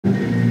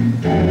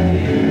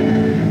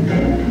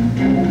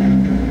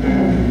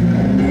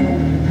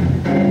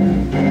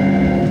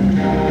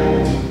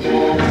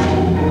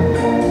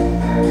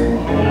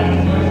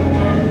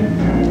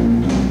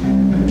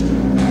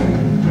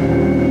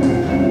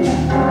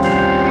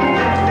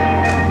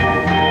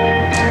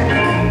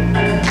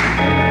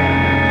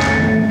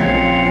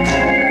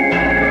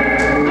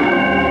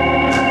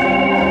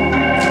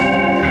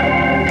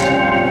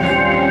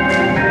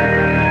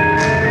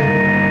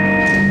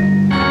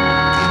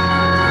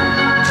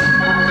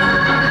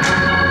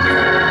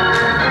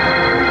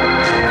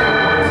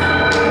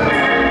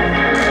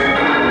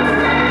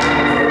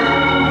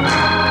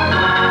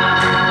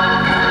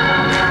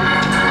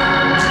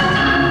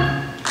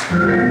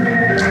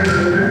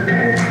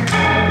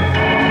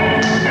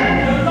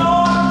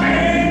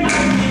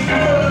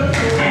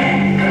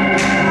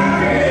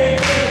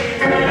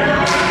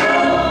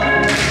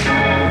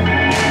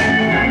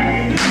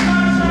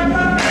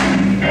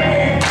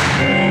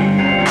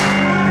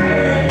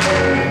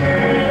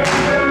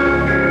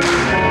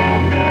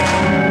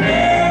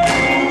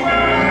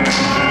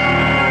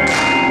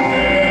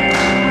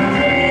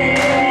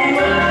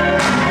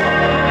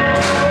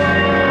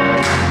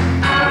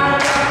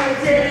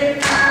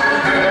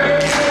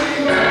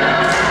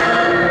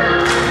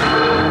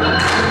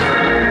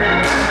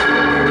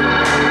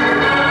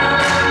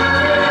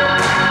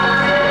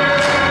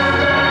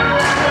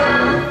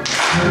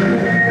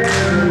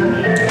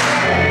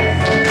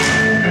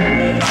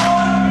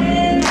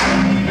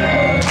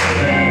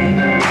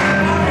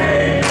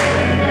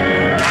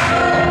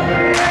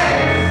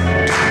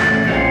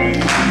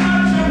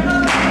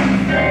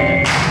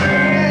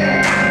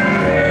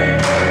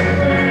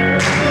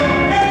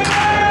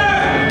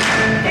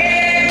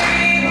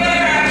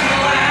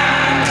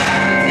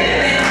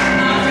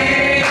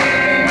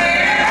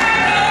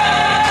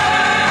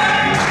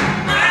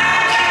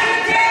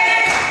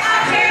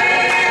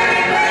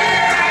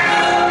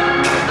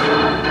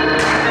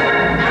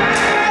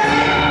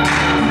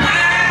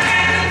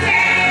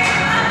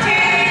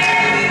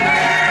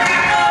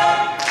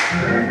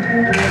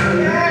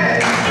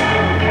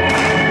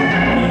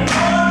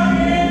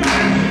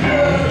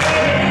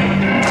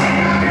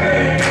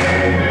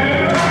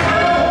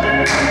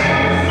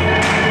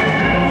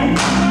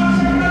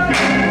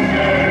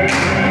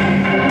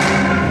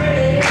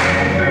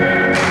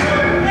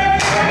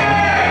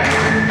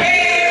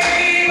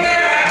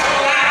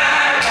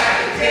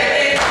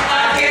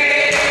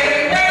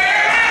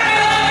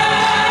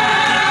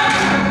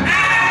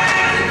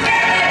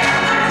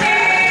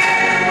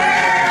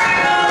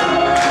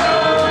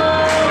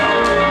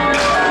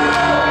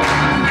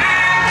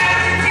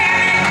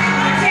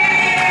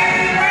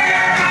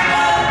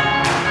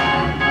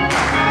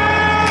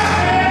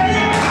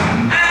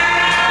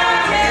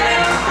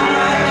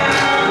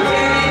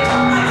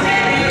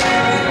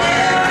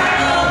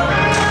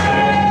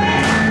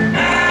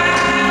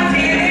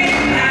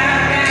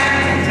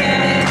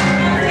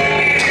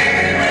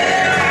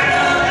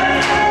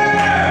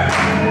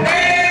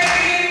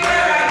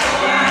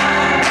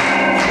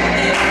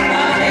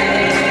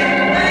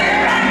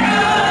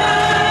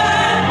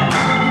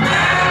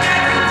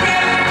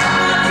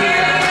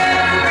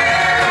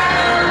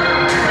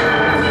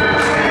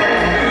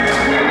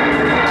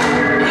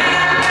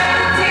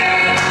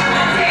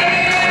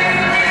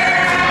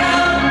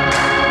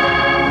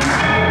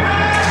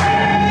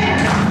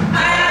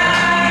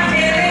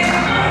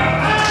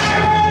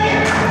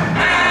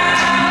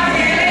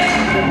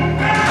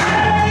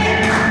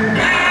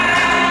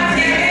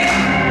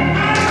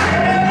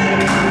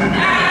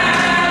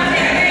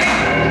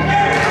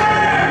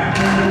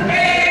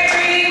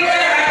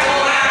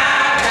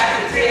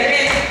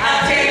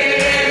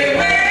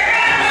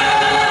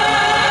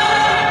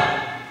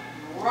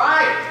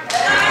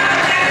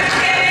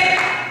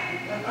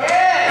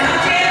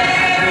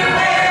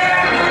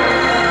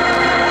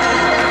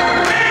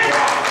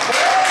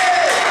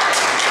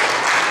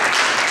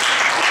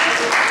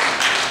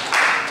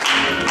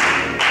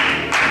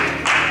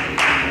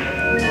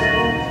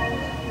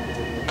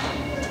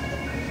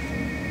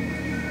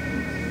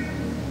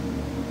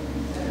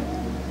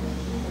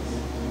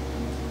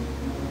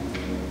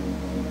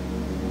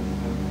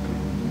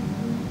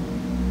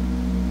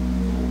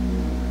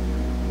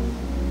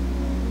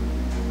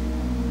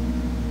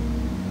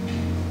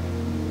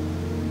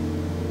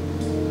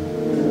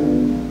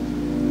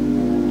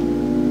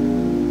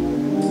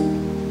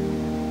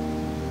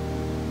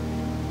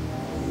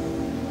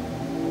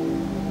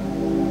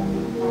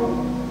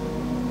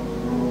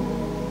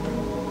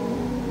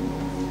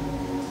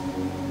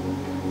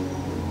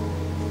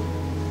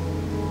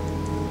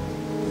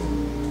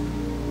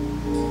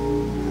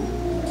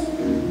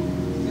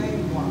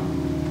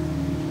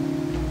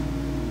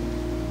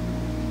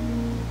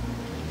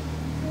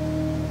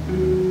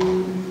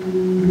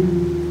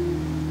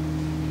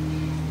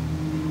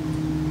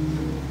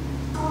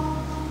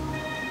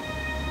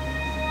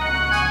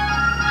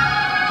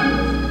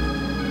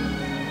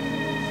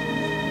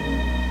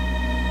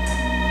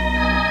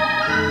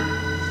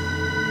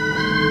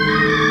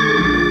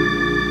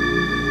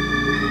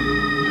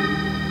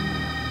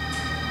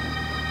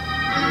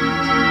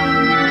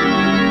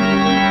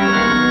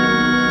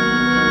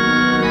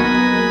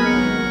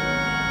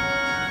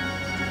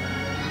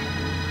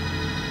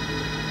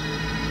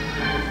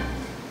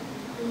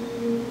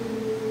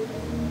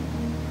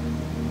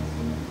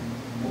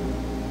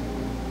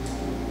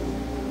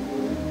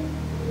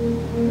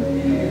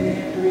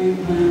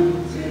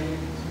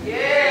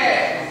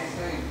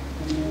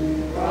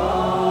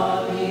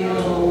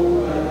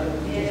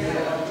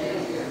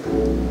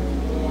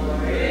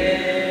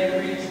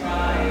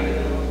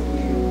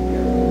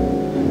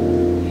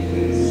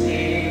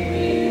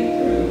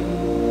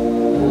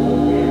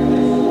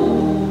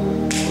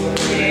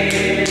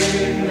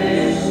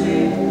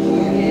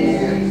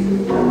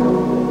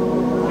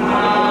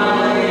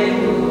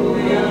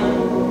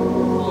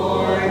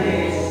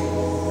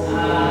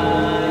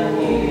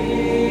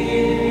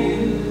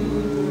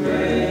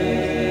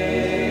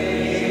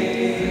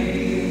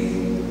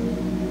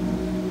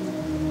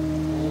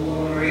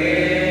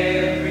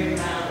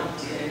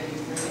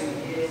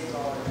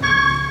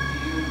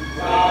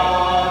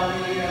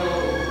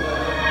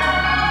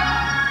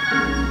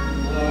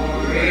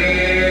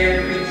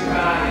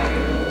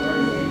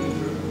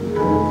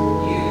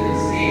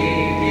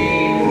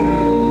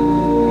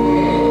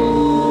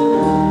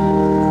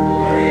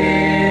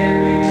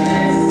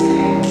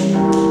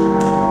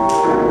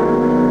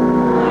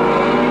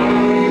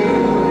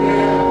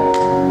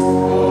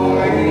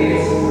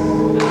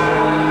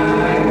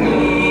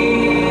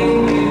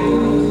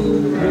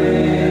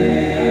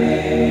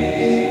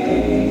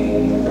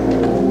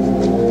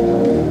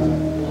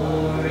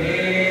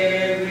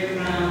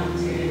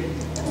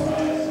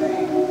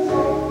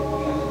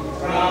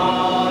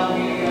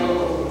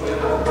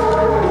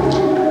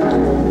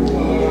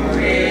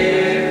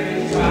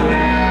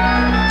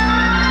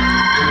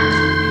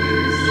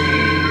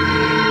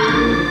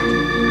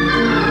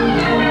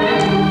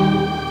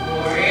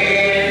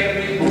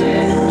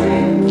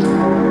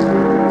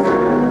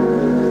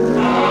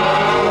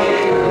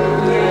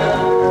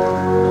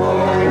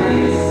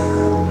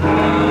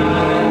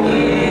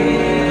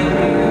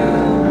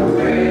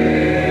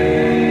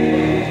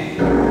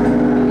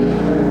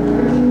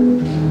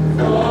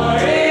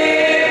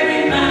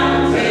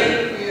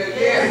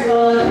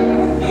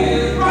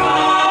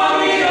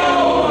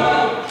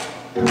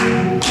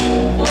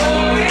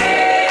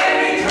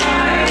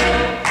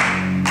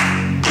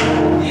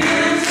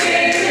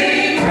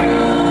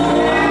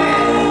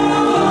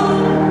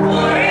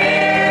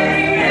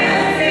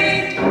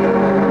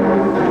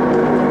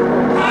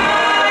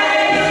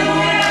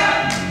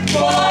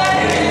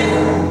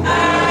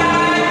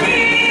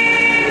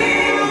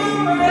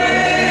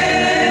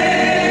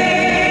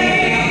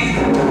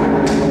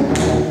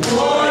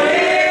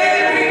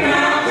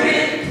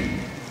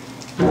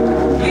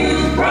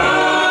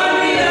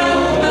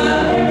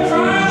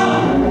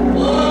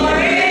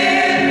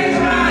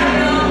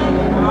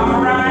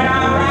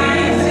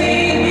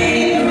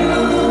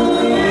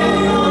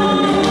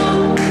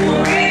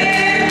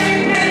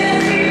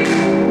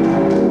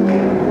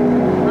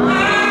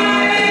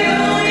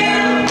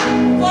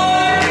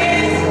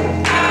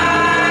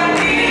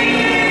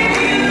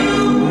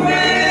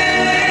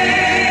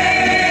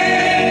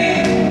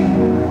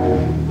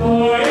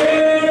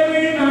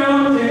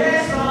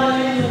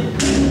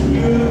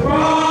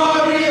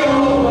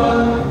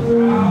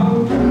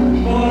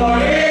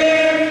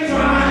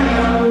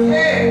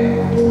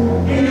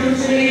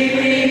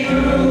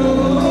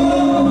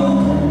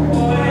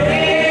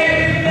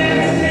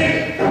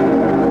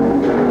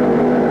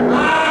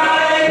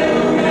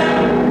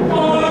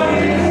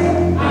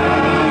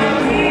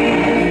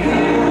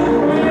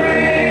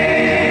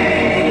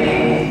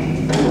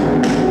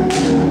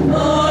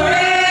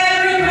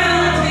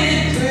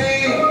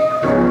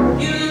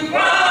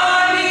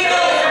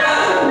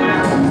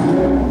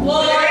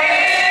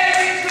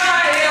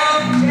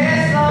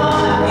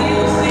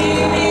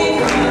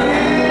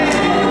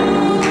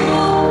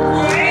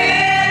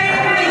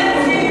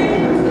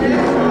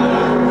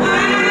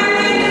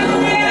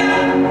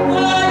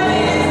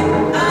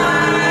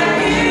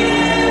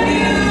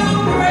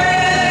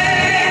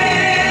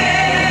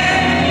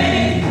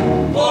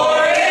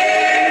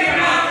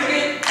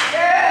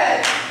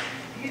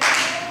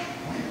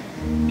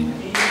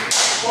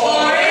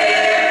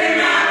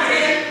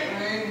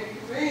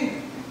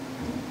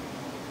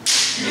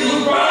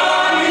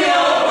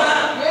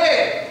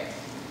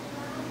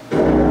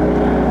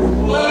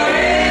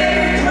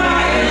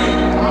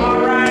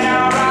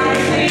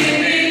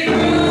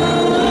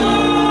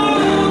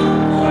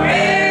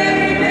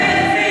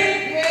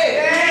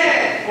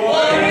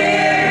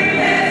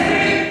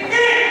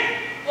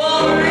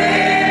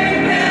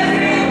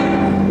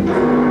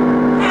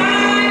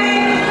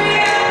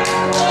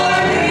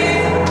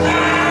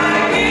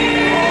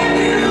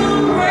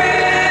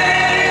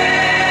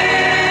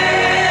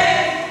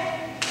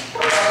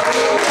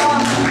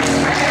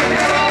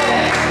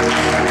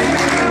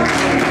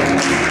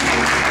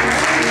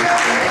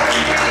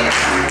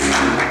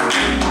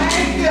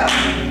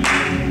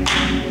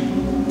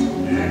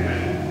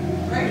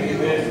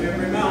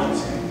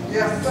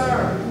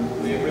sir.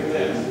 We every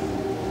path.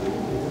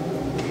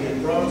 He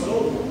had brought us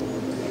over.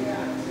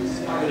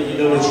 How many of you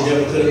know that you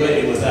never could have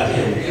made it without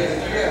him? Amen.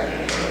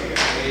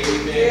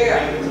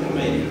 Never could have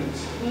made it.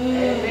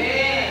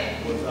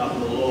 Amen. Without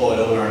the Lord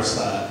on our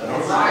side. But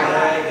I'm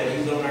glad that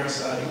he's on our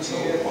side. He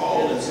told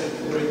Paul in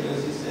 2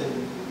 Corinthians, he said,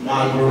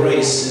 my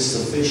grace is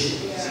sufficient.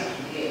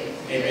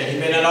 Amen. He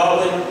may not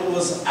always move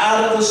us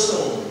out of the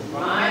storm.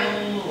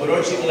 Right. But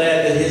aren't you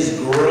glad that his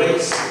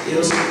grace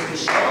is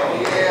sufficient? Oh,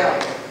 yeah.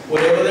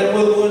 Whatever that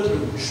we're going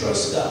through,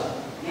 trust God.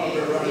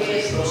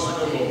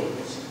 Trust in the Lord.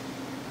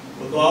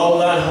 With all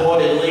thy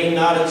heart and lean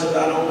not into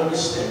thine own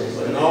understanding,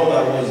 but in all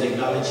thy ways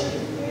acknowledge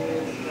him,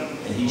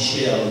 and he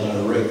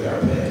shall direct our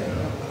path.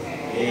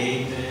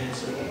 Amen.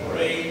 So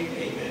pray,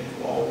 amen,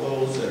 for all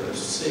those that are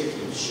sick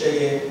and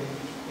shed.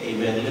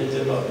 Amen. Lift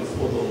them up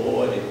before the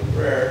Lord in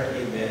prayer.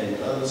 Amen.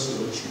 And others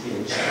who are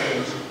being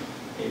challenged.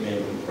 Amen.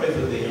 We pray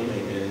for them.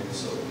 Amen.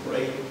 So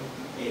pray,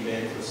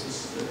 amen, for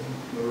Sister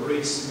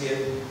Marie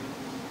Smith.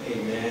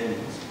 Amen. And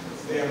her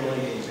family.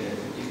 Amen.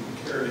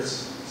 For Curtis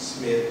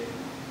Smith.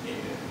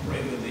 Amen.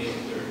 Pray for them.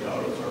 Their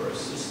daughters are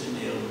assisting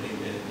them.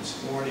 Amen.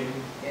 This morning.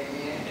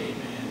 Amen.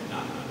 Amen.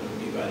 I'm not going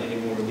to give out any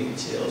more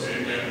details.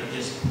 Amen. But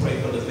just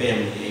pray for the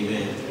family.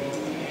 Amen.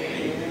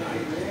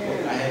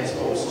 Amen. I had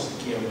told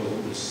Sister Kim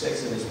who was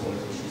sexing this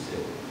morning. She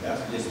said,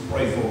 Pastor, just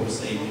pray for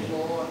us. Amen.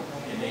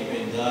 And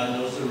amen. God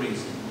knows the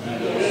reason. He knows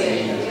the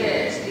reason.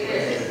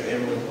 Pray for the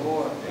family.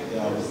 And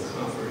God will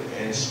comfort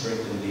and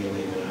strengthen them.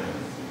 Amen.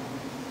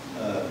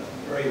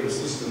 Prayed with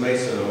Sister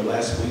Mason on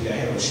last week.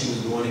 She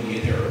was going to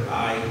get her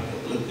eye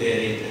looked at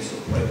it, and so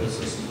pray with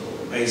Sister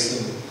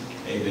Mason,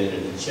 amen,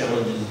 and the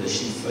challenges that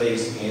she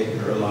faced in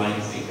her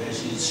life, amen.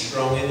 She's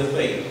strong in the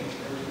faith,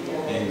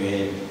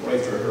 amen. Pray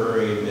for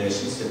her, amen.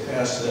 She said,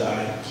 Pastor,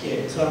 I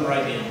can't come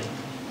right now,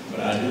 but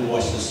I do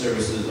watch the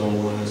services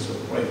online, so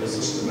pray for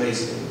Sister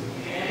Mason,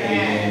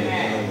 amen,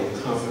 and God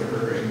will comfort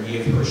her and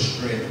give her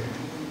strength.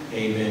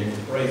 Amen.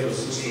 Pray for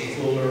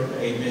Sister Fuller.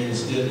 Amen.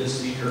 It's good to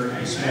see her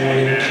this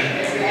morning. Amen.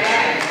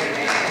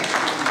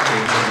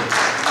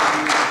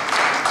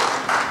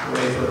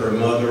 Pray for her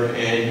mother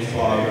and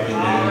father.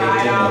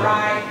 Amen. All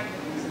right.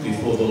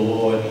 Before the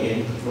Lord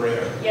in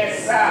prayer.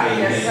 Yes, sir. Amen.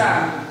 Yes,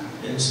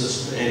 sir. And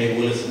Sister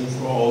Annie Willison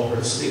for all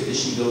her sick that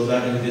she goes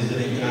out and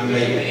visiting. And I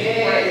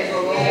made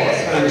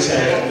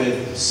contact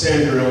with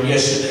Sandra on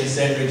yesterday,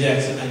 Sandra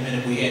Jackson. Amen.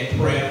 And we had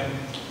prayer.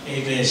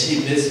 Amen. She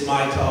missed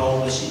my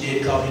call, but she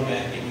did call me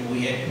back. Amen.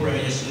 We had prayer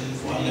yesterday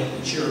before I left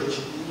the church.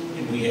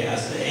 And I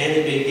said,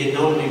 Annie been getting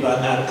on me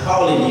about not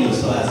calling you.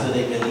 So I said,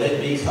 amen, let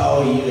me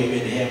call you, amen,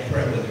 to have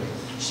prayer with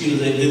her. She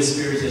was in good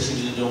spirits and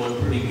she was doing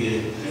pretty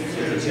good.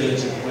 So continue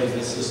to pray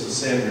for Sister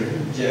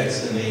Sandra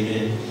Jackson,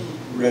 amen.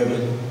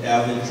 Reverend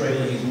Alvin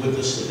Traylor, he's with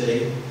us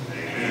today.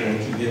 We're going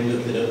to keep him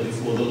lifted up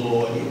before the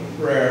Lord in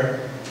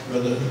prayer.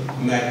 Brother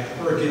Mac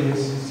Perkins,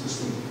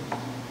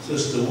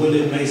 Sister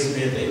Willie Mae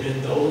Smith,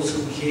 amen. Those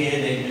who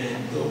can,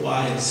 amen, go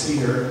by and see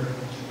her.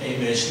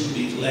 Amen. She'll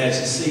be glad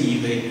to see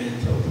you, amen.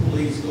 So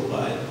please go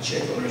by and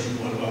check on her. She's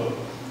one of our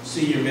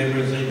senior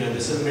members, amen.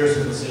 It's a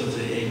nursing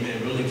facility,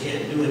 amen. Really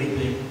can't do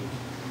anything.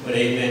 But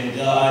amen,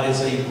 God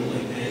is able,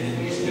 amen.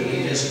 And it's going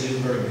to just do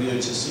her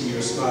good to see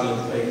your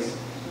smiling face.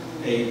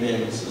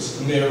 Amen.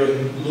 Sister Mary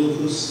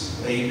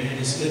Lucas, amen.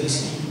 It's good to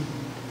see you.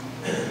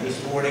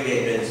 This morning,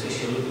 amen.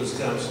 Sister Lucas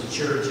comes to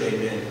church,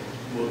 amen.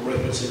 We're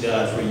grateful to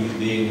God for you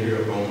being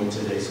here home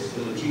today.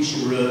 Sister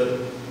Lakeisha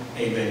Rudd,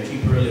 amen.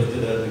 Keep her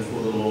lifted up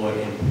before the Lord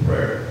in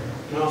prayer.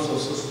 And also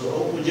Sister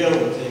Oprah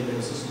Jones,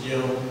 amen. Sister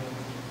Jones,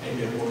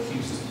 amen. We want to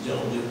keep Sister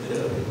Jones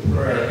lifted up in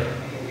prayer.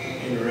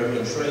 And the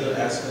Reverend Traylor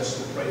asked us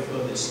to pray for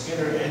the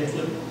Skinner and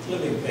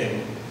Fleming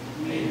family.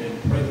 Amen.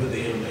 Pray for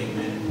them,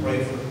 amen.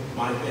 Pray for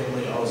my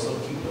family. Also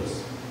keep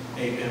us,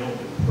 amen, on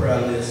the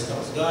prayer list.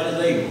 Because God is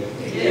able.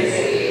 Amen.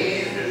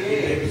 Yes,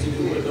 He's able to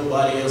do what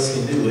nobody else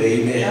can do.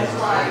 Amen. That's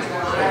right,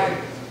 God.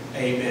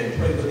 Amen.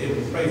 Pray for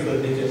them. Pray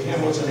for Deacon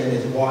Hamilton and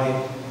his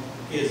wife.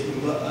 His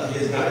not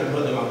his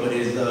mother-in-law, but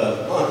his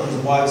aunt, his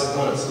wife's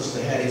aunt,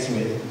 Sister Hattie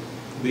Smith.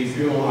 Will be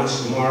funeral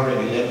lunch tomorrow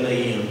at 11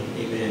 a.m.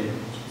 Amen.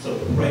 So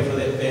pray for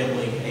that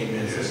family.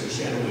 Amen. Sister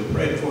Shannon, we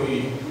pray for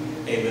you.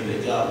 Amen.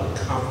 That God will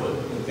comfort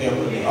the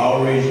family, the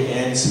Aldridge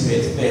and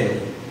Smith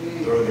family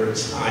during their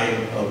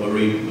time of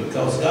bereavement.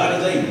 Because God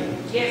is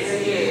able.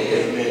 Yes, He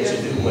is. Amen.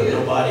 To do what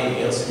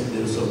nobody else can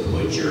do. So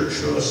put your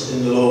trust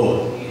in the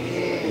Lord.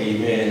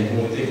 Amen.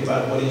 When we think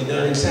about what He's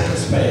done in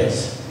times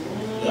past,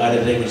 God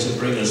is able to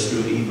bring us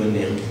through even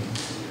now.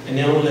 And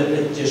now let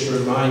me just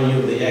remind you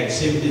of the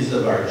activities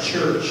of our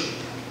church.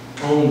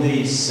 On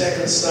the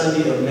second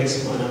Sunday of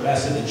next month, I'm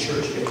asking the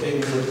church if they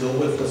would go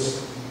with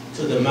us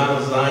to the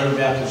Mount Zion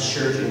Baptist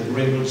Church in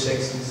Greenville,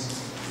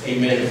 Texas.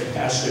 Amen.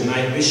 Pastor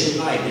Knight,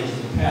 Bishop Knight is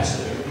the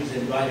pastor. He's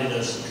invited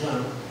us to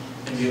come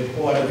and be a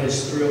part of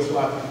his 3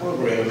 o'clock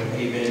program.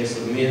 Amen. It's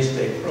a men's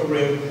day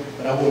program,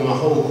 but I want my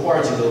whole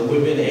choir to go,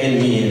 women and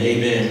men.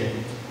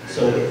 Amen.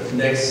 So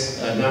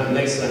not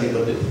next Sunday,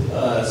 but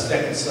the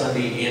second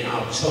Sunday in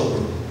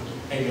October.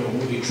 Amen.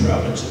 We'll be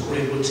traveling to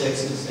Greenville,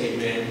 Texas.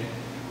 Amen.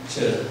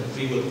 To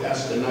be with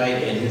Pastor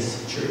Knight and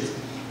his church.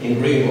 in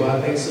Greenville.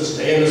 I think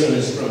Sister Anderson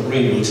is from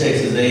Greenville,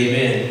 Texas.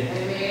 Amen.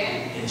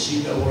 Amen. And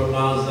she over at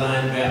Mount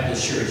Zion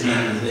Baptist Church.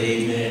 Jesus.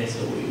 Amen. So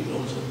we're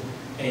going to,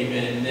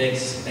 amen,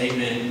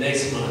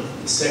 next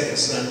month, the second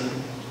Sunday.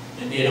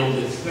 And then on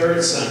the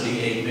third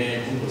Sunday,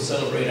 amen, we will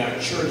celebrate our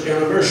church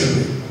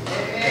anniversary.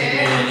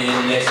 Amen.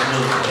 And next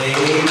month.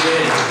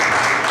 Amen.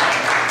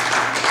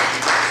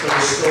 So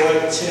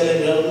start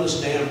telling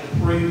others, now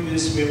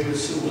previous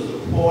members who was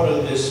a part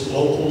of this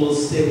local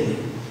assembly,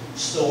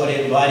 start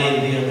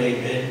inviting them,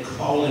 amen,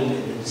 calling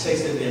them and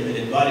texting them and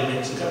inviting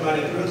them to come out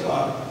at 3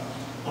 o'clock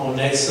on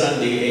next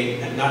Sunday,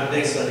 not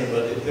next Sunday,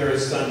 but the third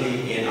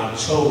Sunday in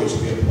October to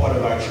be a part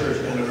of our church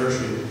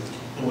anniversary.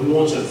 And we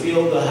want to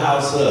fill the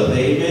house up,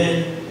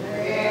 amen?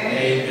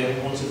 Amen.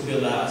 We want to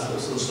fill the house up.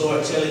 So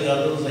start telling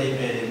others,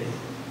 amen, and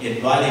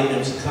inviting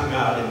them to come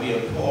out and be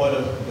a part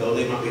of, though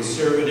they might be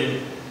serving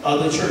in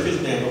other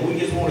churches now, but we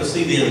just want to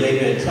see them,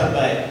 amen, come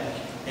back,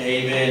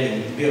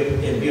 amen, and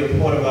be a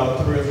part of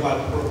our 3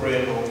 o'clock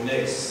program on the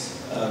next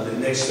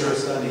third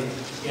Sunday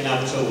in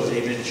October.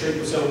 Amen. The church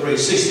will celebrate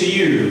 60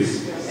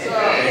 years. Yes,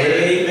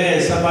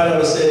 amen. Somebody ought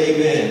to say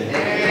amen.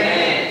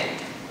 Amen.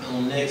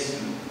 On next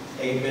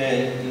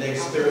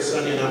third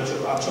Sunday in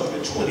October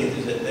 20th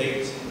is that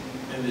date.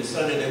 And the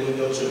Sunday that we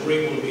go to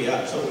Greenville will be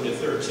October the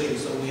 13th.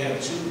 So we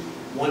have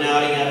one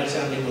outing out of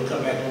town, then we'll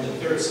come back on the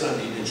third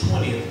Sunday, the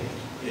 20th.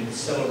 And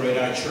celebrate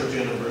our church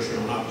anniversary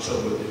on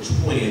October the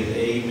 20th.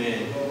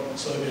 Amen.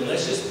 So amen,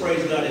 let's just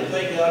praise God and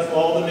thank God for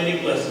all the many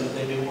blessings.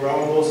 Amen. We're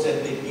almost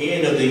at the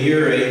end of the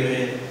year.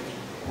 Amen.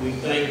 We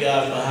thank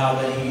God for how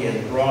that He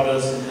has brought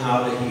us and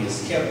how that He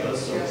has kept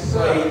us. So yes,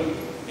 pray,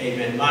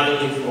 amen,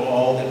 mightily for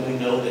all that we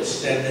know that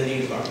stand in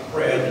need of our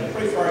prayers, and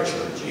pray for our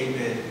church.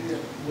 Amen.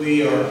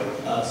 We are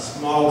a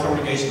small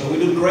congregation, but we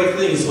do great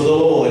things for the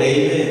Lord.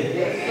 Amen.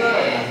 Yes,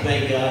 and I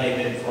thank God,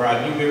 amen, for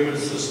our new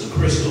members, Sister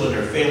Crystal and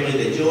her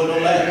family that joined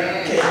on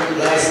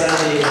last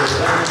Sunday.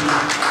 Thank you.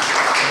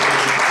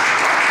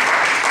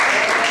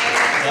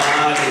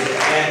 God is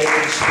adding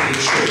to the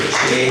church.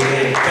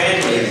 Amen.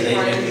 Families,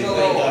 amen. We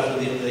thank God for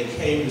them. They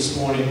came this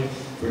morning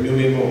for new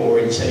member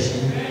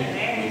orientation. We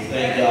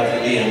thank God for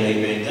them.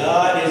 Amen.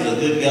 God is a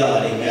good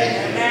God.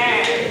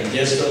 Amen. And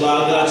just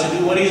allow God to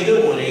do what He's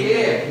doing.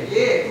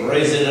 Amen.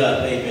 Raise it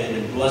up, amen,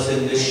 and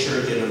blessing this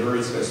church in a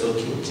very special.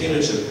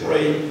 Continue to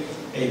pray,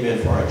 amen,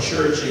 for our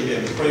church,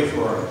 amen. Pray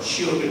for our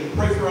children,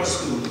 pray for our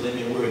schools.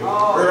 Amen. We're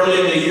early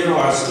in the year of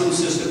our school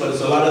system, but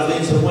there's a lot of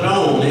things that went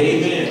on.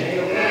 Amen.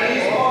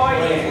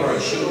 Pray for our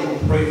children,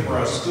 pray for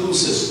our school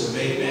system.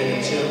 Amen.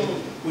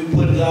 Until we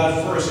put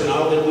God first in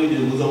all that we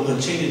do, we're going to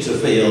continue to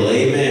fail.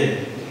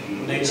 Amen.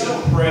 When they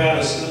took prayer out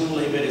of school,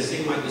 amen, it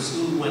seemed like the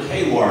school went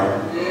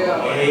haywire.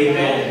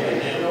 Amen. But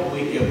now,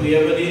 if we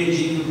ever needed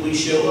Jesus, we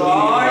showed him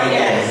right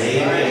now.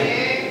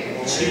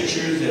 Amen.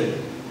 Teachers and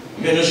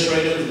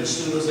administrators and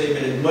students,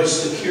 amen, as much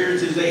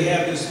security as they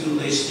have in school,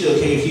 they still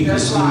can't keep the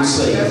school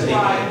safe.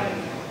 Amen.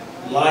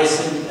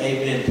 Licensed,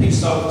 amen,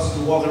 peace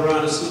officers walking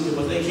around the school,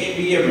 but they can't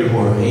be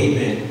everywhere.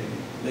 Amen.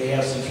 They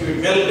have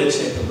security metal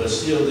detectors, but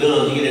still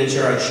guns get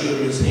into our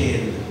children's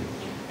hands.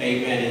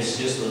 Amen. It's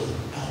just a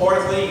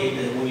hard thing.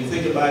 Amen. When you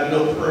think about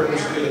no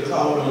person really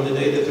called on the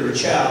day that they're a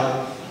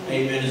child,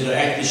 amen, is an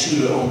active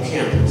shooter on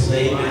campus.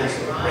 Amen.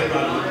 So pray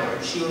about our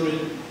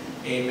children.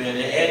 Amen.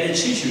 And the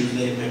teachers,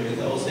 amen,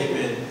 because,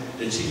 amen,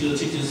 the teachers are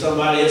teaching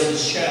somebody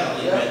else's child.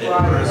 Amen. That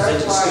parents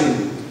sent to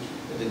school.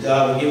 That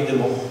God will give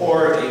them a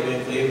heart,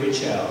 amen, for every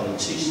child and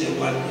teach them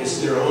like it's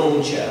their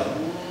own child.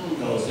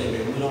 Because,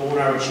 amen, we don't want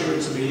our children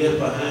to be left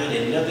behind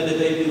in nothing that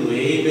they do.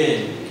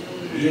 Amen.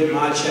 Give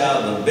my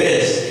child the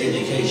best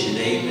education.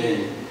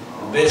 Amen.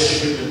 The best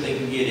treatment they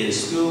can get in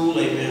school.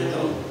 Amen.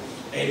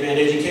 Amen.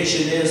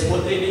 Education is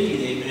what they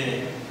need.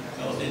 Amen.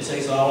 Because it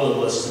takes all of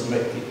us to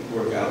make it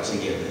work out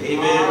together.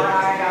 Amen. All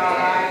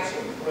right. So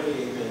pray,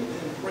 amen.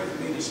 And pray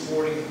for me this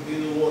morning. Be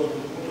the Lord.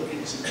 We'll look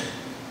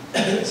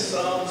at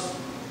Psalms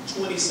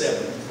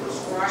 27, verse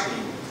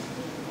 14.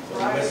 For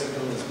the message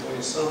on this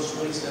morning, Psalms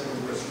 27,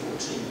 verse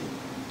 14.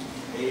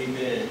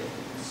 Amen.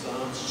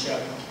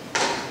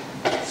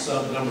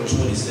 Psalm number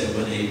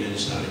 27, amen.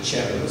 It's not a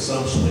chapter, but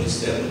Psalms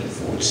 27 and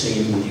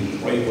 14. Would you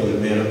pray for the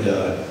man of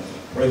God?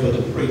 Pray for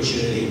the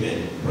preacher,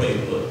 amen. Pray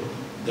for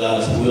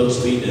God's will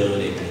to be done,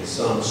 amen.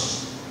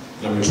 Psalms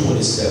number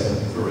 27,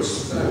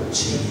 verse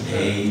 14.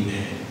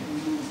 Amen.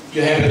 If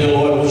you're happy in the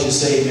Lord, won't you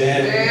say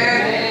amen?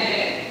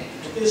 Amen.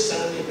 At this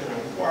time, amen,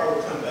 our choir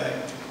will come back,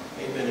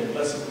 amen, and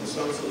bless us with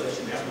song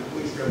selection, after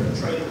which Reverend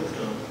Traylor will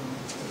come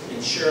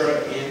and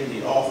share in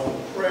the offering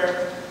of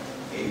prayer.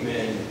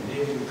 Amen. And then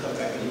we will come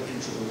back and look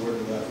into the Word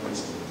of God for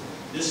this morning.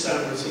 This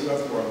time, receive our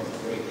prayer with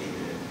great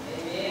amen.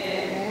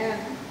 Amen.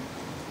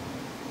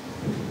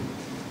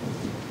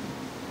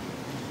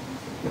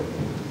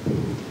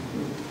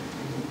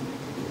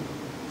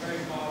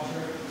 Praise God,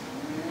 church.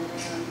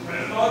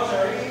 Praise God,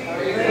 church.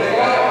 Praise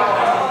God.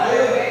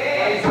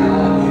 Praise God.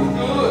 It's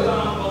good.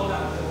 Don't go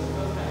down to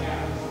the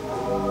house.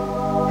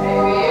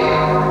 Amen.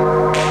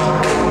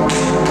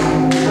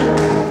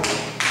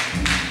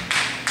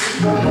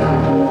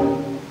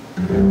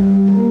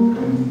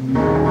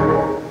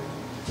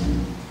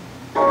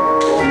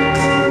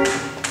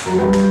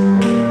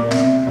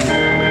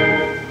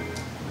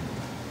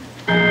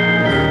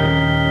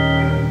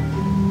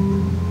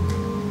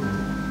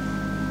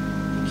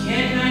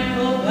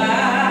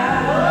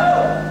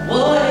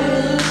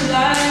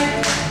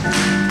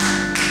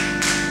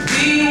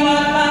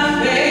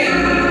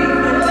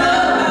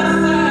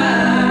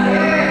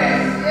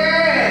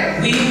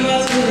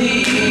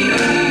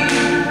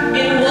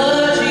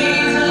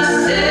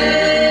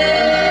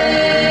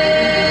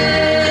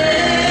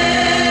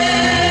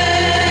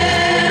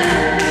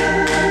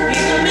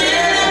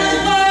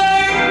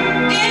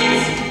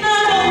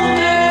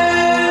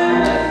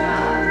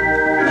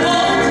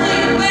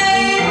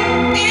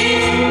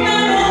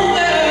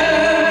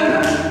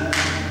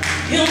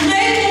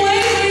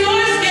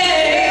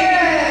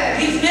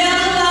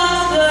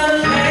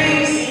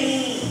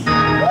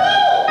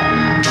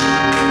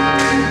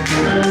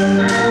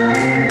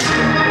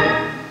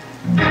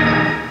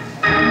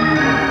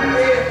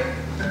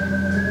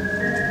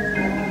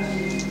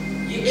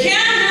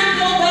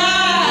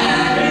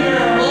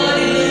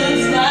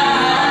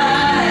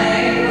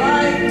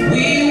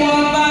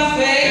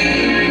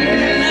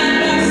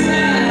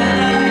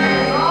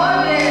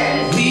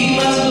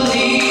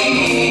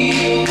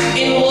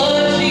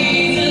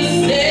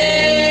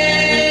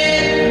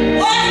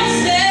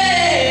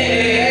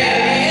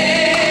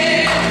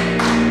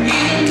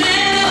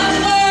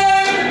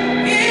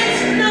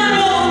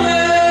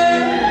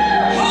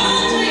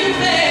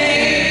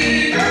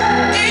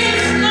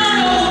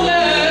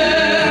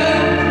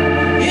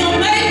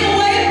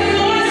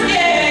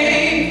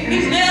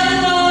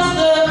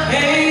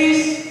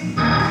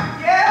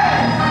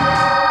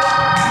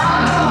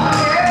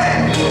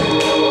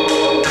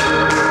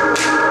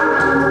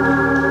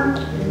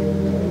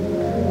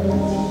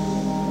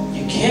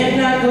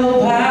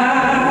 go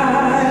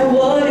by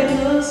what it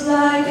looks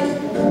like.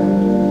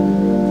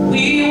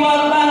 We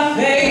walk by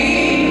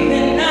faith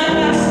and not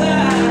by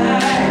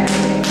sight.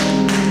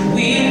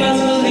 We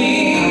must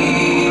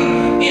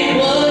believe in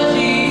what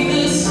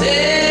Jesus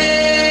said.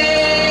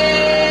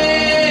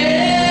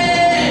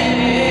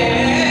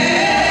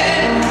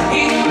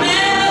 He's a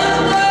man of his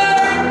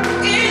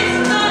word.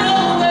 It's not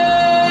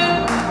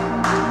over.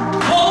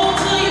 Hold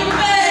to your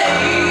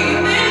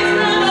faith. It's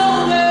not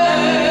over.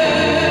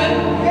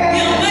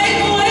 He'll make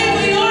a way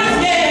for your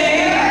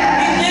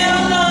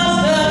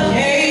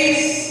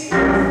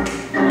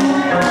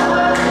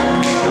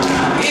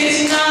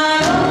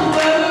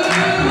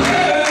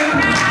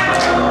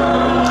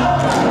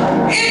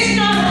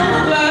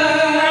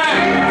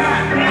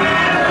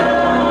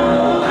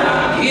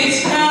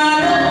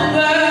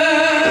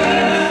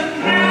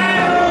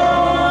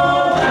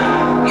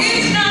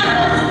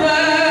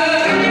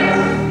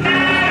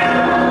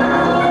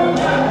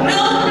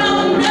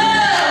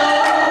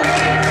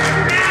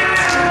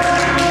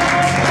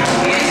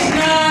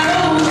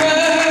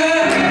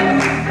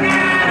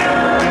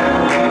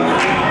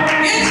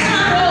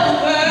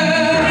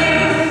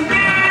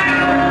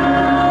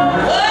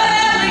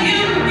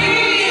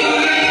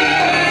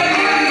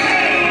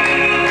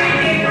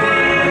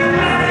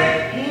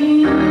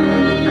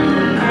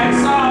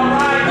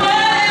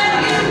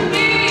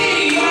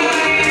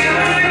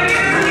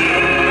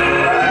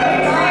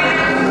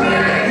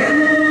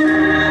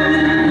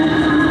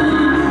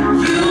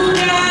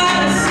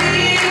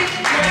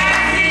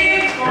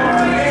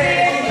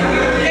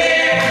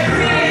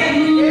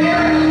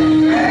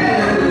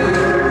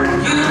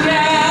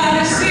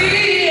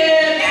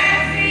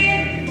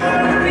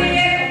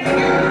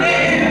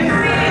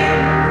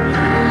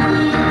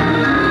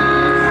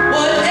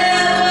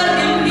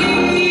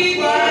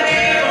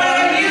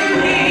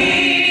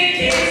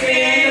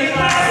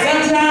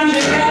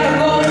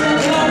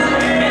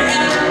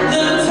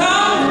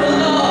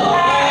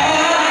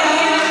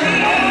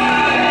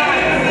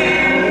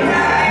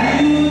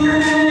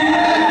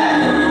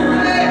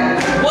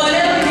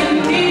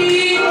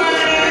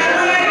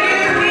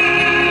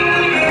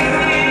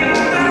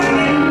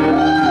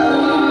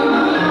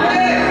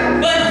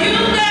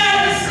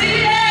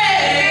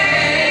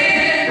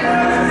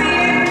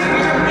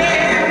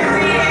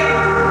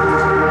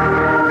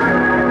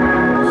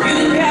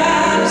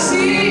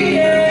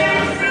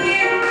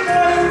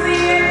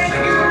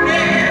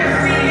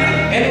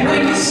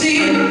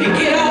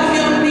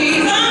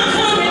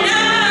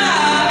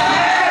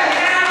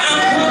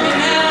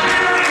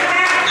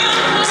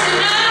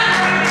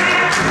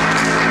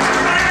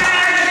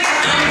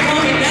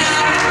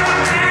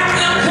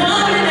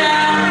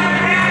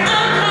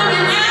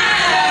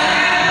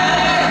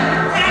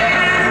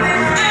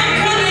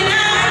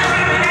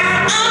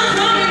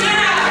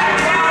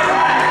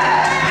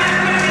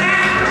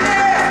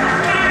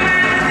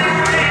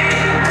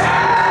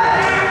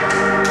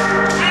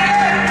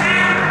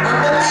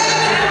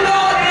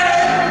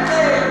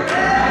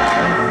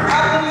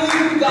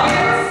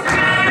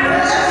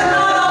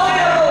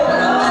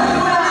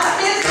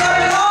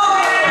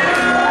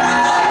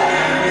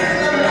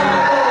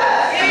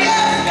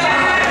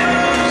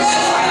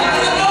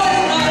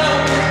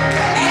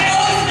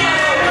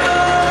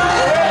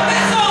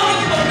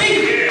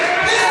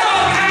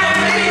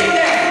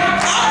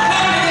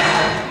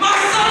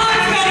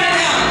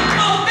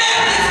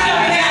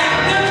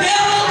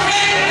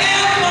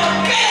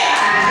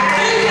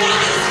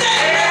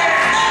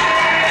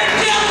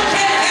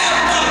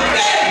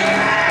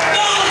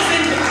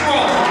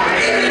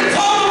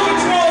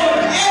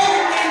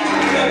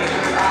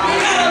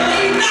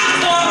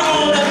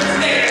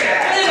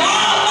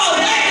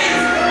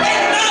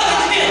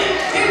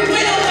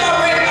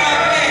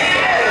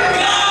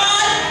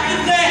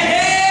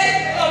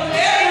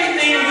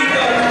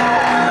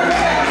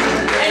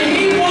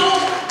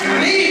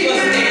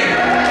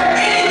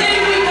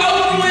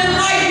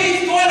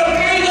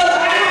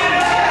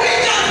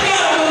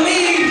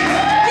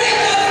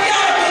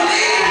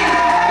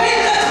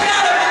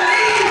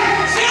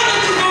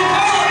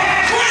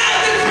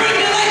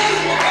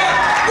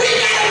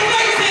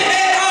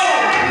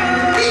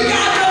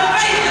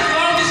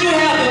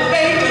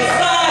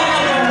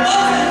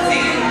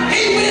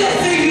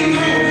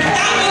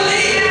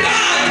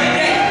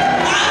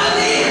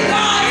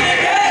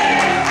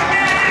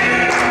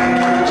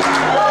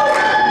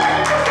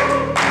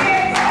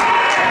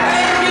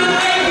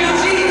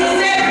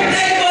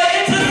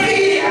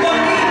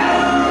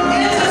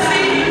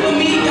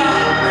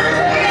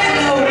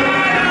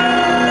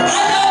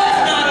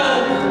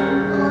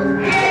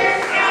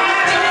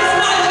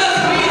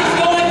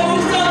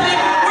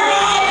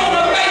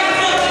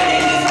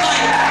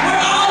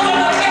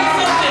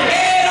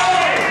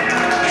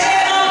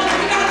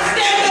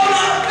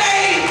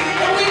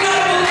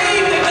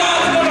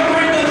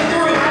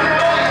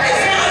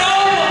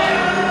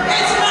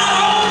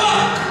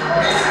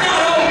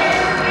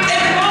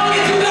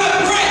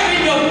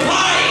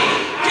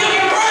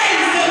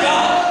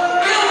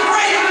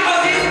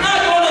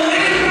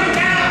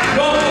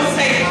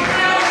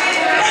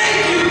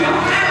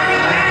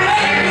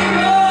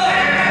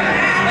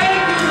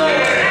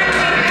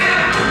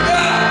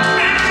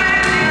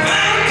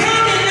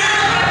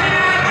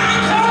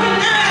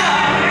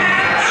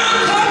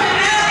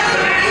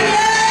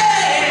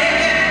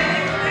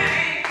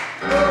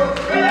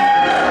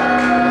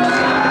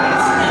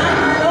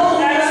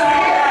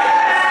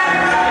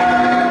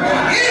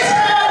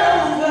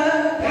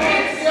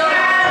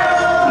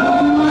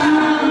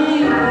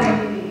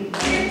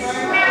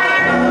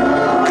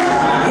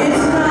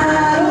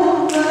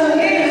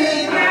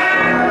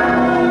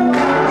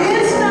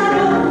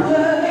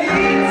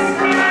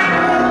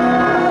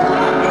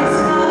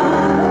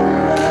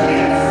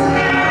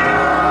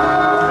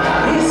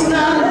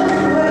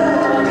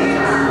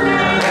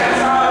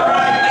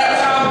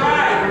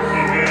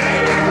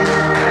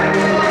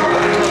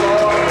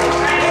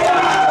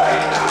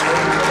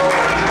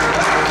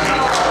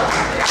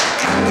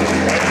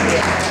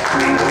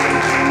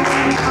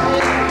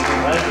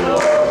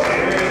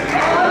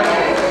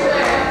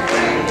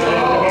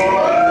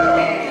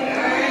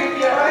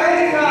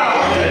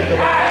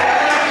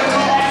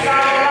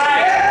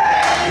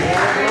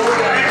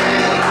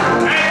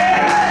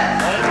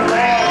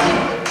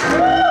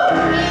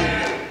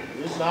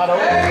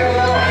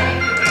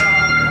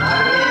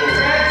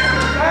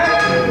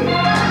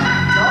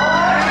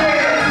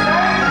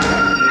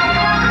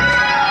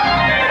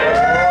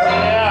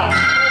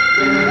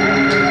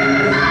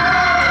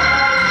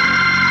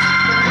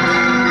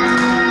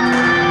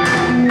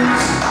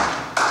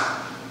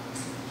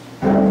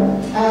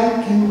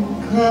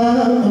can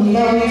climb a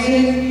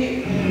mountain.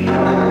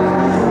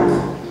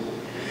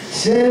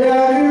 Said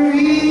I can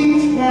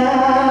reach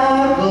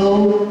my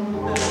goal.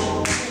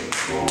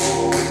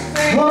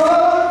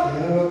 Oh,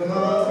 never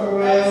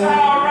conqueror. That's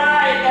all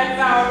right.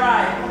 That's all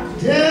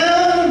right.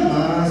 Down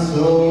my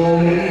soul.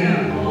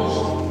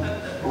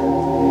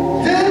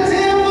 The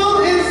devil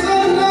is a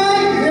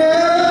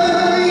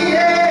liar,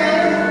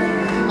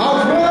 yeah. I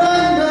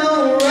run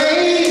the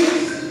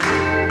race.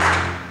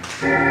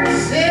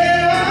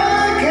 Said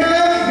I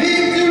got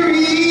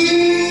victory.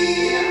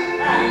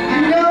 You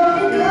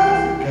know,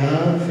 because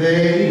God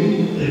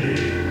faith.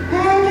 I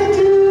can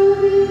do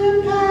the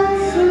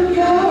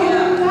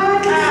impossible. I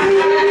can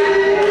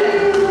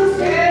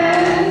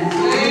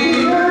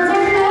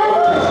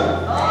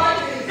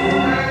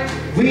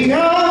we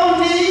all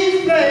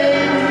need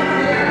faith.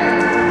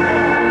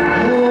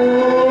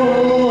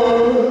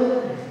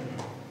 Oh,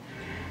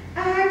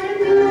 I can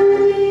do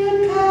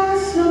the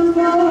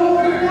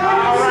impossible.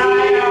 All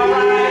right.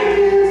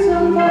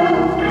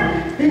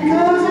 Because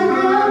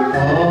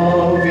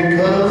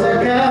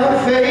I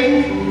got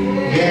faith.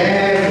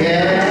 Yeah.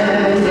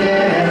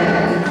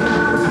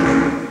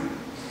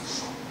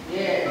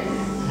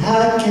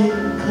 I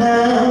can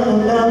climb a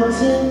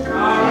mountain.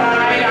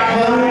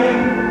 All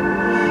right.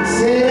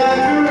 Said I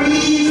can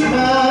reach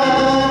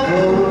my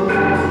goal.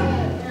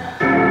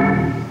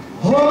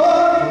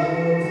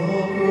 Oh,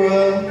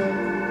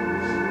 conqueror,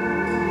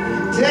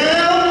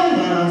 down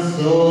my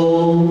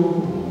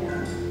soul.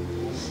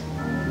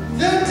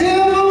 The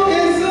devil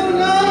is a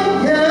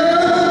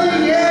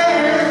liar,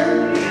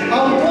 yeah. I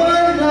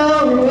won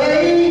the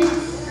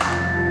race.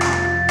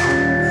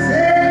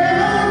 Said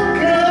I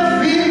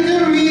got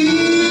victory.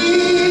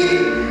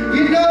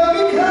 You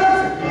know,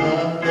 because of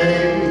my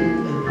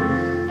faith,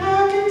 I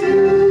can do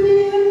the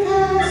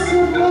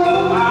impossible.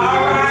 All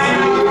right.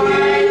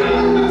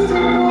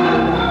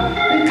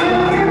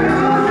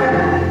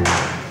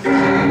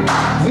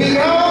 We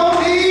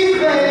all need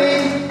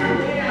faith.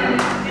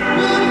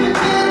 What we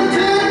can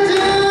do,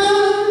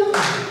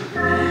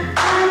 I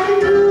can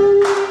do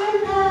the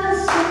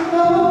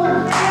impossible. I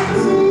can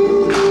see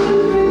the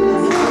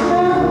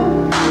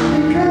invisible.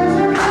 Because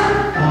I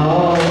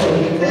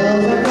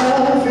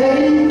got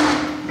faith.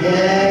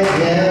 Yeah.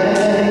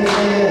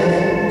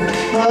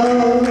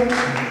 Oh.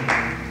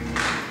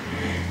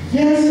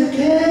 Yes, I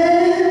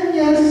can.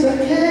 Yes, I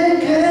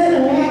can.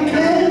 Oh, I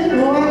can.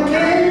 Oh, I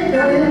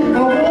can. I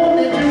want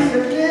it. Yes, I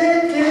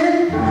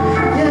can.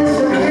 Yes, I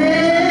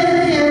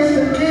can. Yes,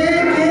 I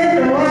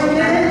can. Oh, I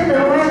can.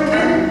 Oh, I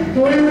can.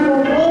 Oh, if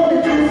I want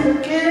it, yes, I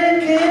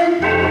can.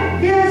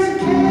 Yes, I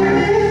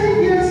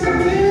can. Yes, I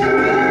can.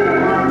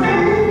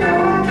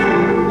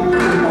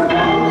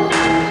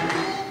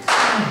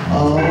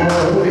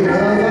 Oh,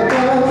 because I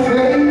got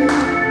faith.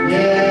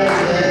 Yeah.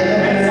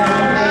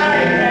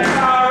 That's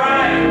all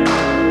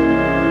right.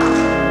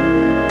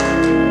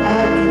 I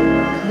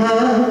can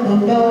climb a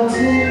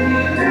mountain.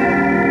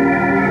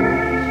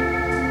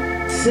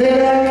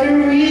 Said I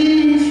can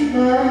reach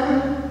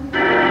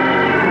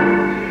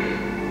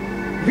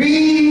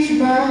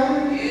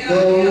my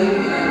goal.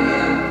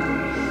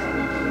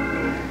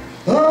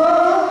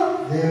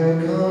 Oh, they're a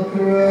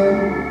conqueror.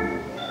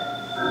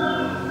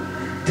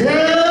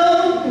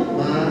 Down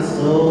my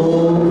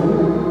soul.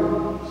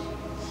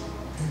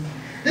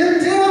 The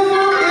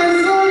devil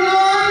is a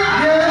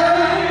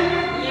liar.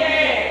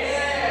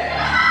 Yes.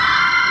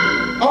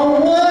 I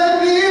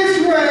won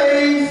this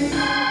race.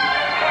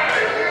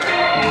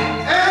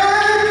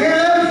 I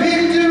got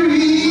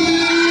victory.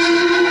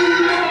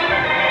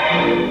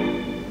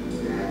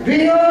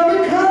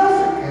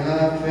 Because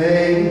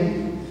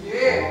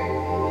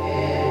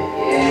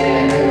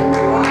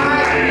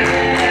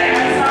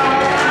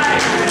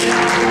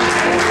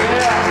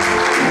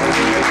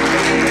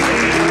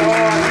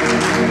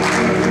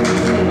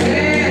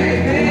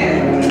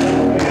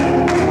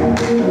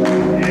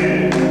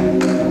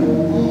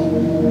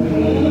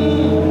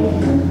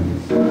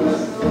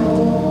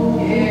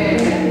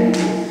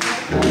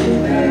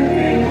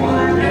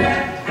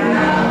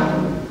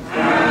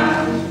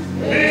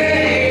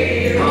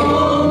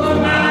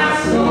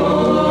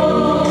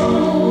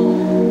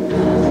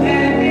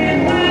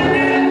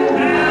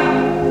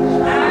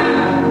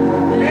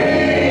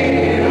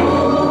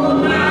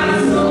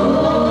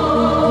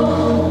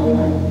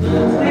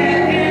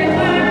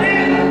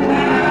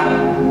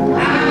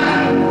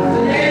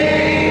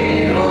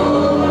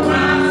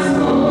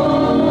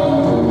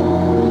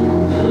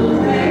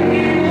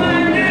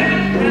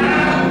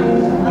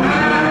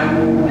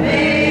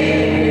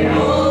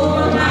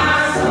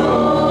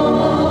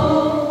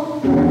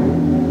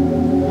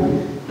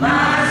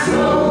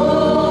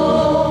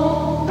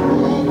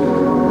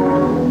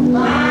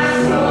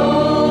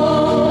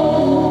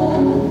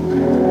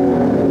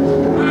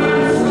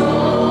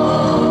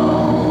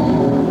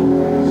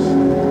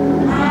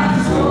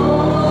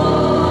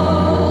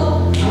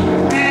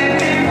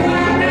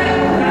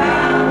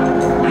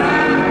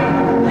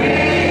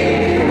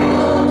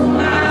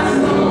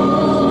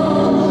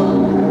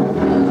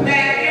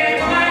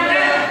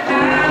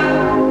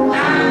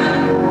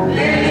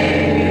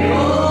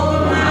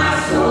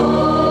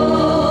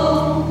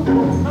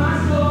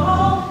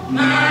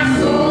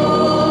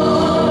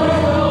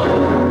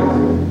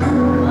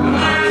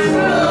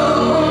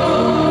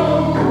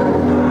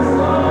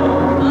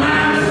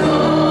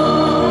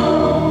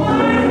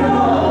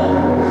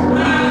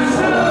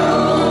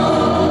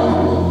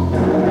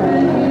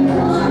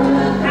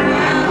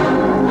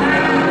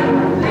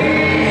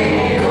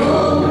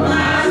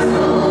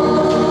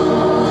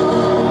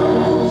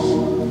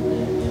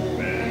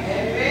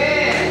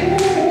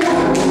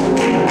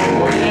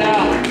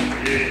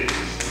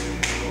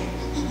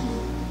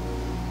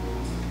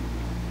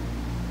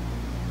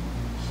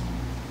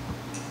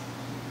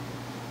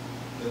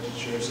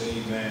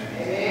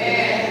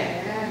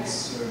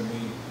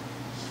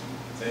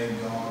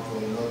Thank God for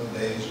another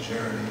day's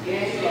journey.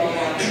 Yes, Lord.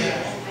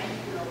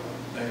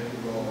 Thank you,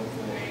 Lord,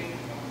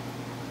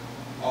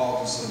 for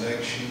all the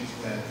selections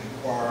that the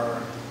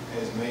choir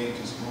has made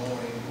this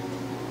morning.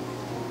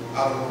 I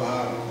don't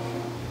know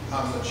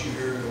how much you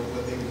heard of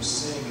what they were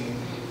singing.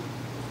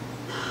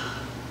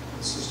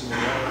 Sister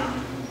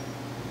Malone,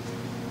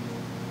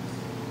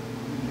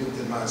 you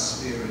lifted my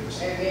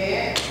spirit.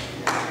 Amen.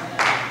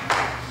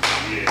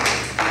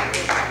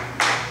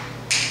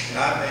 And I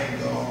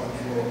thank God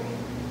for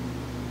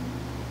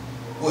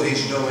what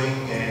He's doing,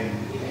 and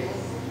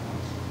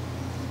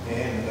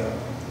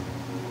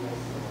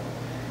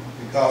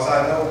because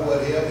I know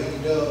whatever He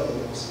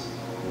does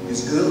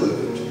is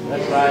good.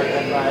 That's right.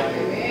 That's right.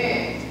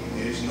 Amen.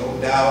 There's no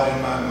doubt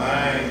in my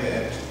mind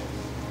that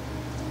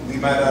we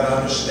might not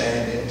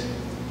understand it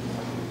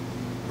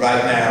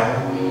right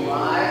now,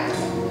 Right.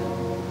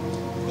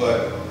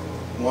 but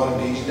one of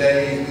these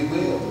days we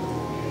will.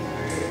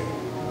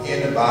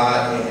 In and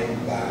by.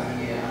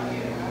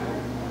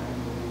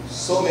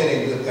 So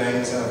many good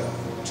things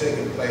have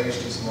taken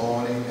place this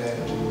morning that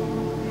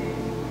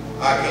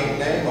I can't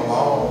name them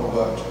all,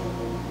 but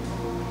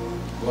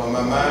well,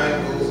 my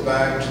mind goes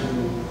back to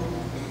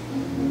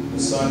the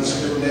Sunday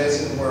school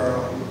lesson where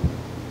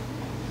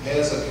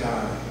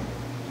Hezekiah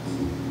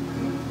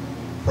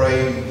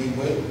prayed. He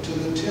went to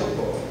the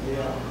temple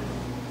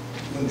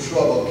when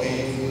trouble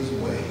came his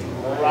way.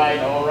 All right,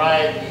 all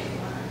right.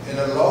 And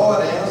the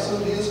Lord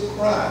answered his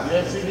cry.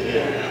 Yes, He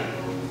did.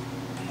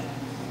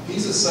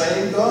 He's the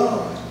same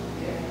God.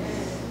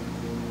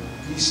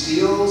 He's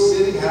still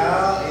sitting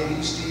high and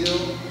He's still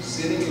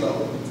sitting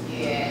low.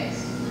 Yes.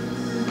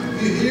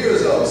 He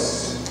hears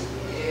us,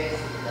 Yes.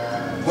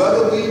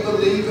 whether we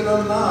believe it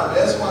or not.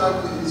 That's why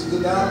it's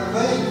without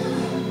faith.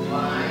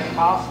 Right.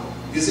 Possible.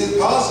 It's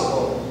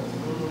impossible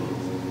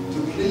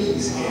to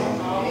please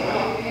Him.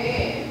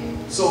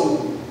 Amen.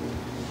 So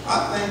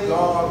I thank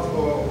God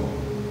for,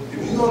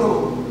 if you're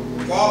going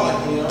to follow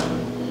Him,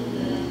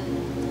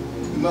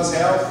 you must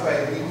have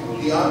faith.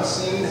 The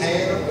unseen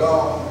hand of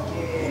God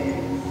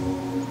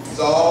is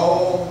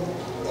all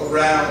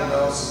around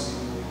us.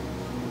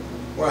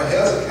 Where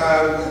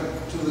Hezekiah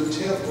went to the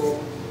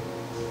temple,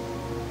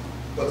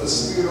 but the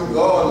Spirit of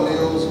God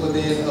lives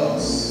within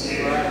us.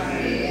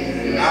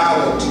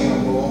 Our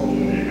temple,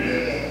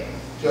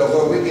 to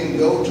where we can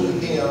go to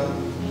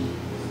Him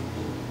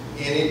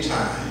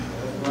anytime.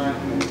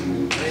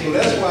 So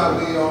that's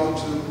why we ought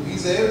to,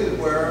 He's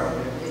everywhere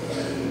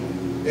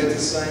at the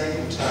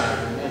same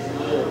time.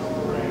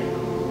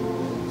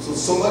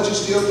 So much is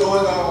still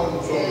going on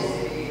from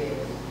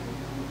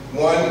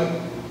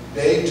one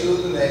day to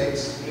the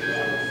next.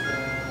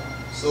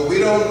 So we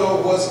don't know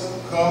what's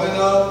coming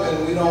up,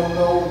 and we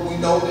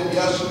know that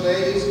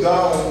yesterday is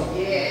gone.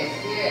 Yes,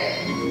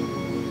 yes.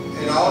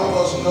 And all of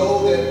us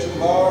know that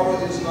tomorrow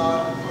is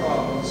not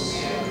promised.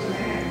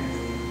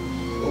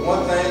 But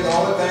one thing, the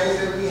only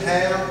thing that we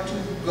have to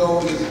go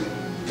is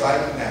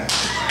right now.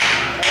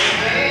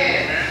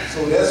 Amen.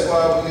 So that's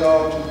why we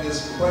ought to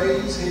just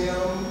praise Him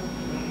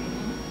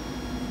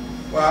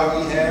while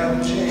we have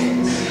a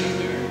chance.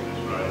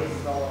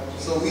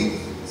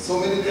 So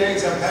many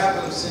things have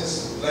happened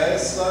since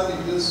last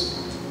Sunday,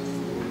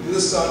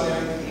 this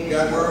Sunday. We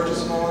got word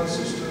this morning,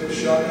 Sister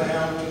Shonda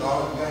Hampton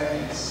on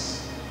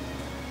fast.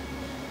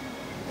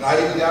 And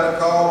I even got a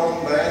call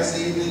on last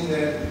evening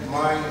that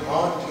my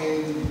aunt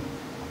in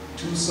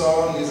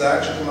Tucson is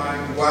actually my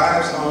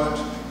wife's aunt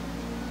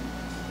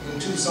in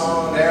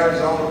Tucson,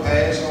 Arizona,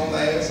 passed on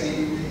last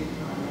evening.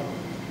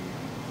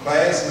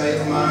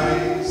 Classmate of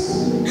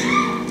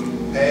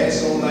mine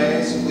passed on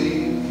last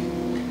week.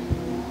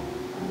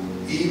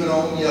 Even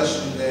on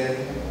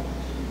yesterday.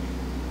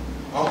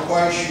 I'm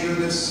quite sure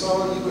that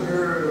some of you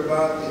heard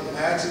about the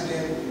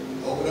accident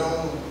over there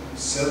on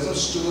Central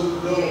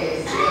Stewart Road.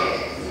 Yes,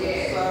 yes,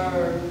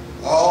 yes.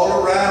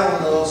 All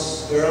around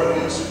us there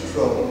is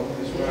trouble.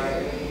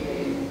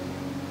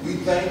 We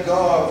thank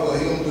God for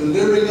Him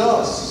delivering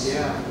us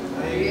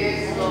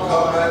Yes, to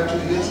come back to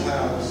His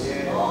house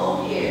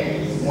oh,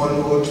 yes.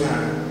 one more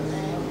time.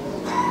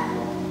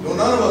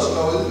 None of us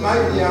know. It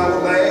might be our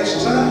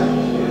last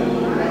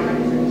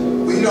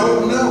time. We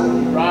don't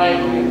know. Right.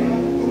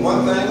 But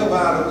one thing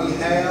about it, we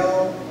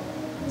have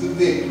the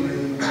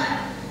victory.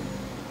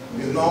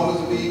 As long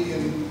as we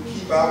can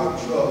keep our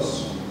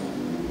trust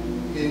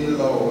in the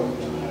Lord.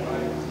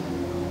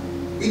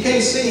 We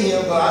can't see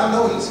Him, but I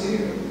know He's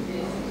here.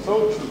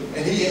 So true.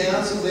 And He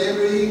answers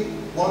every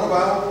one of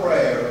our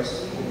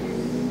prayers.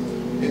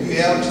 If you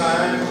have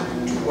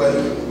time to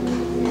wait.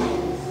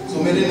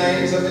 So many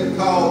names have been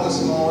called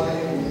this morning.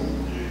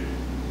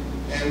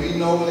 And we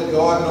know that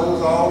God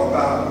knows all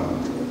about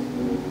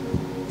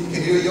them. He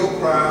can hear your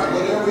cry,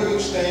 whatever you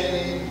stand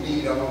in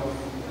need of.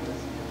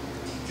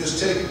 Just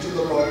take it to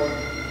the Lord.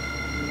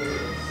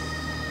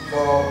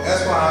 For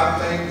that's why I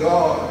thank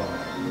God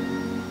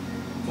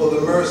for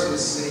the mercy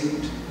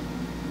seat.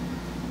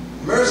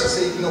 Mercy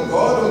seat,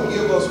 God don't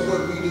give us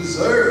what we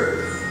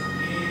deserve.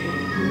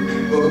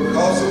 But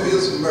because of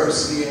His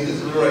mercy and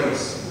His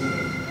grace,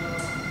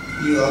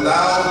 He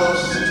allows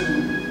us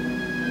to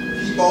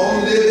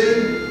on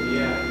living.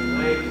 Yeah,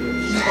 thank you.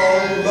 Keep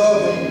on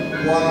loving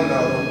one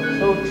another.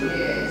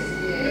 Yes,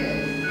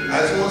 yes. I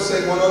just want to say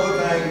one other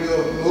thing.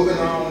 We're moving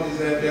on. Is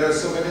that there are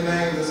so many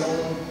names that's on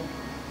the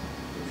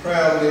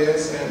prayer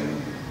list, and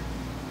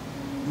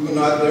we were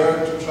not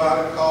there to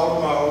try to call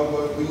them out,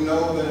 but we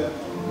know that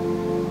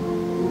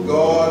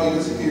God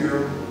is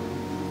here,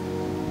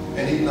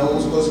 and He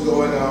knows what's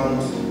going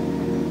on.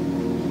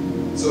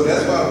 So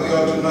that's why we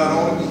are to not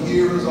only be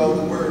hearers of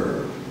the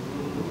word,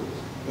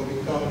 but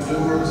become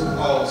doers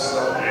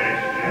also.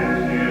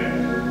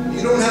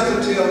 You don't have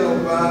to tell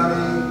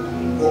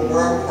nobody or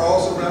wear a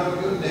cross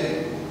around your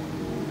neck.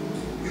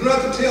 You don't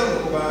have to tell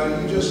nobody.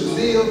 You just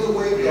live the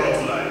way God.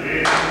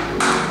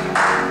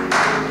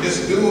 Just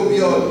be a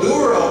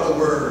doer of the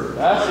word.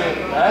 That's it.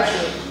 That's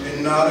it.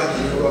 And not a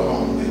hearer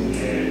only.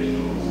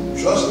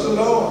 Trust the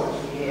Lord.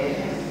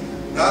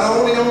 Not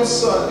only on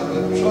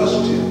Sunday, but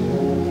trust Him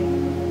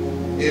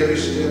every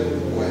step of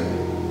the way.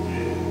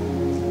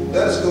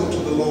 Let us go to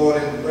the Lord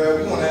in prayer.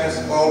 We want to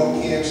ask all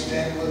who can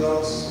stand with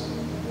us.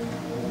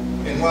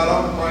 And while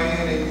I'm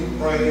praying and you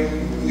praying,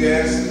 we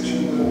ask that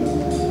you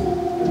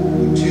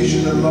will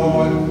petition the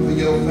Lord for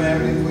your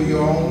family, for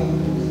your own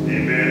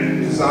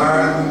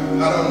desire.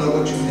 I don't know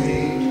what you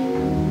need,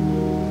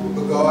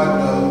 but God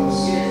knows.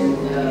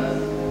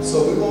 So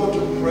we want to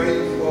pray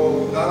for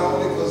not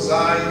only for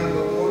Zion,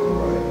 but we want to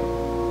pray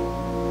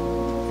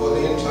for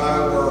the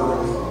entire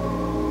world.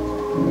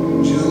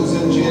 Jews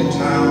and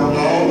Gentiles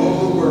all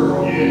over the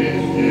world.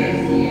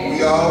 We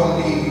all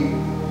need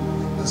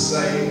the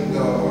same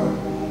God.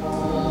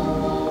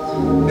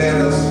 Let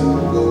us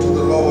go to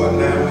the Lord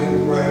now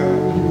in prayer.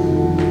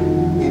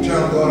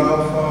 Eternal God,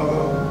 our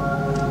Father,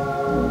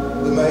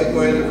 the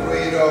maker and the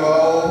creator of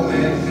all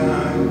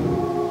mankind,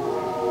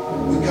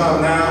 we come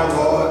now,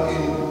 Lord,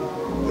 in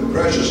the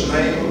precious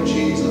name of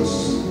Jesus,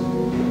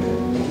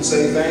 to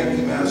say thank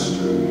you,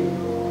 Master.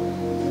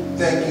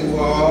 Thank you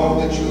for all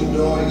that you're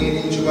doing in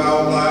each of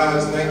our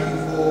lives. Thank you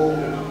for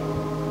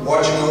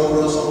watching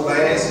over us on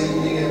last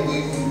evening, and we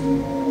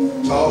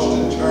tossed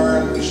and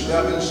turned, we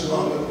slept and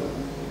slumbered.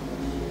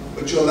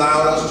 But you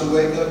allowed us to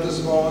wake up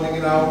this morning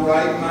in our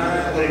right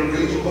mind with a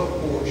reasonable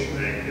portion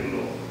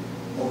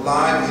of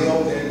life,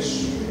 health, and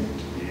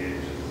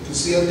strength. To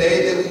see a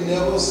day that we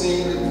never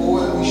seen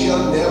before and we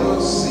shall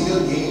never see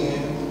again.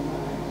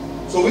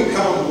 So we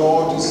come,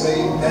 Lord, to say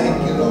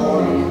thank you,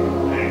 Lord,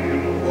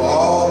 for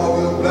all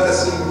of your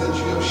blessings that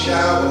you have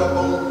showered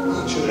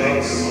upon each of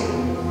us.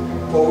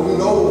 For we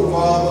know,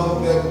 Father,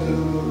 that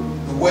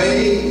the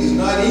way is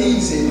not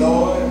easy,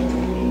 Lord,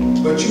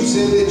 but you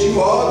said that you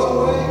are the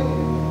way,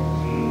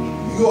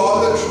 you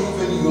are the truth,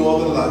 and you are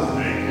the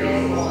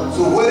life.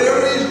 So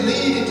whatever is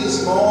needed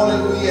this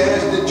morning, we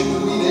ask that you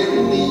meet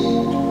every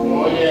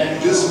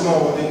need this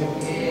morning.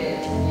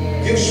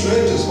 Give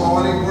strength this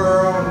morning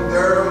where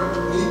there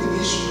need to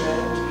be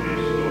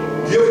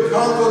strength. Give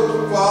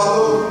comfort,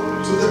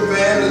 Father, to the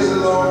families,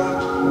 Lord.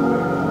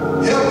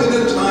 Help in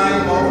the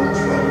time of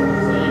trouble.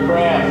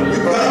 We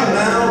come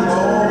now,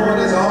 Lord,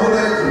 as all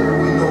as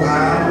we know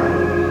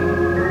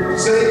how.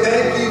 Say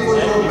thank you for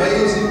your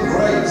amazing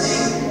grace.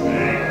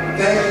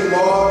 Thank you,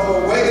 Lord, for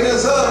waking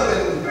us up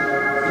and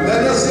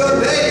letting us see a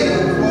day,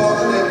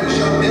 Father, that we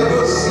shall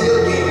never see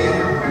again.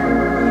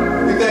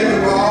 We thank you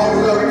for all who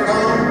have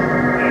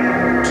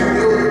come to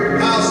your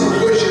house of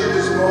worship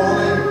this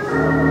morning.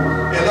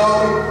 And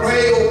Lord, we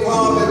pray, oh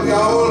Father, that we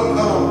all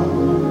come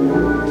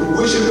to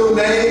worship your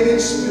name in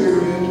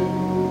spirit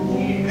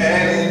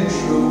and in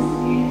truth.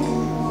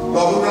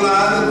 Lord, we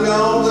realize that we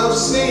all have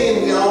sinned,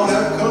 we all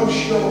have come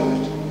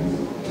short.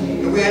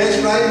 And we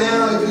ask right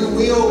now, if you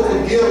will,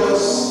 forgive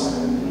us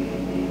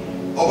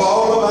of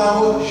all of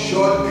our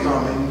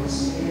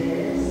shortcomings.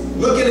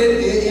 Looking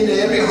in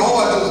every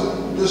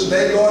heart this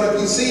day, Lord,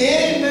 if you see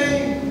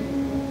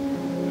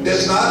anything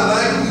that's not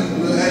like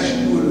you, we ask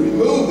you to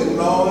remove it,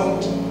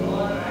 Lord,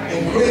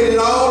 and create in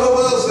all of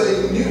us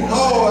a new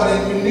heart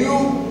and renew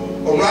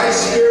a right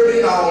spirit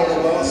in all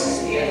of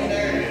us.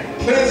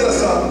 Cleanse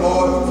us up,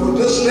 Lord, for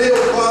this day, oh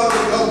Father,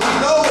 because we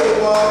know,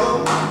 Father,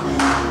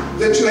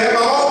 that you have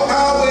all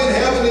power in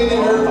heaven and in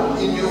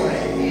earth in your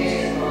hands.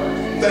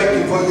 Thank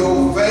you for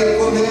your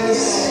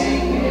faithfulness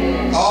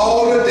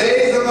all the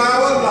days of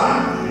our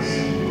lives.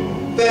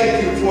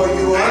 Thank you for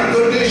your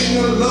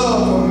unconditional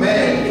love for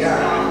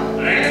mankind.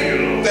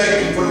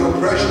 Thank you for your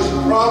precious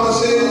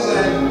promises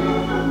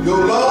and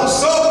your long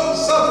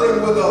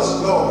suffering with us,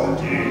 Lord.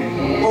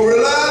 For we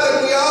realize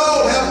that we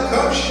all have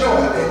come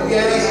short, and we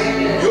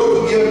ask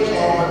your forgiveness,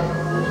 Lord.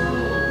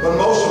 But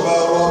most of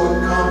all, Lord,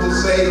 we come to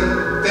say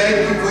thank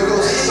you for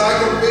your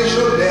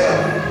sacrificial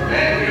death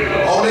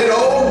on that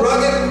old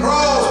rugged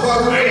cross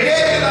while we were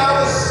dead in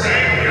our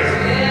sins.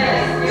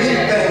 We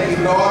thank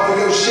you, Lord, for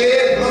your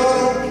shed blood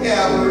on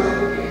Calvary.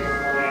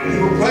 You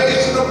were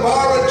placed in a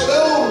borrowed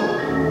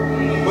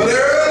tomb, but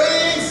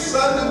early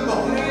Sunday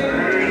morning,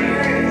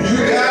 you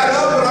got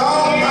up with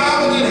all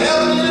power in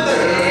heaven and in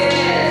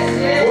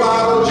earth for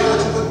our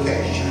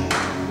justification.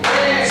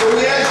 So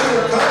we ask you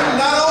to come,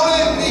 not only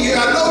be here, I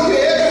know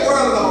you're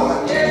everywhere, Lord.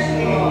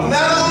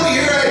 Not only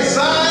here at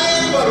Zion,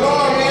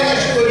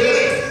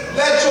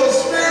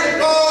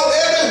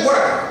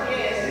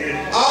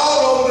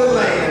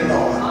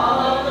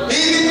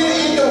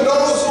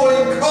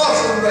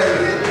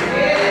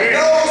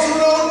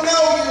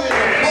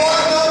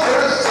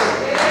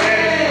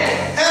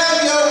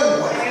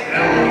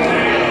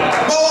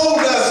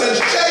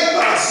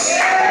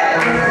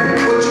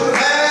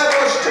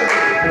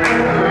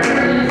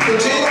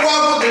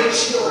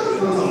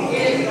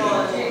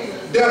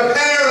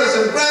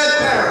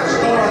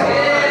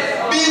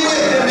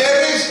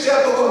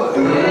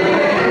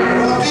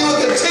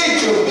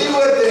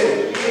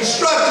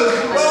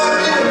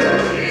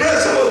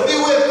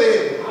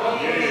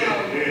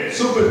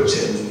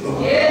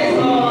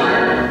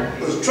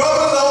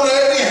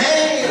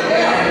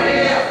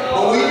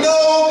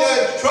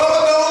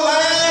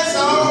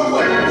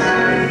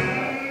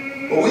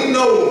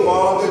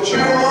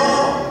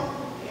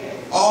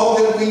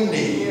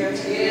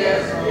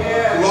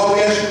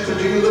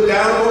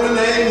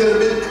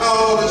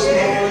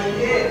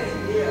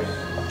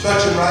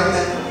 right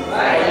now.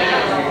 Right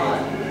now.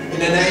 In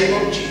the name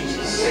of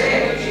Jesus.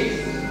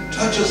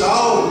 Touch us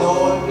all,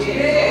 Lord.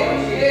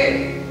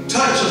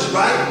 Touch us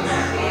right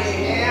now.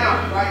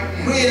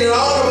 Create in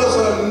all of us a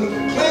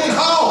clean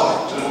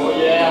heart.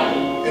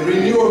 And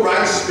renew a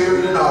right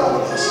spirit in all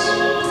of us.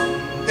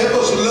 Help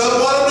us to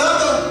love one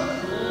another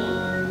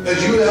as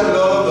you have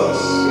loved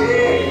us.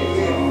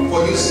 For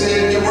you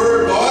say in your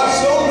word, God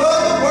so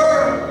loved the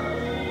world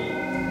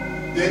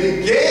that he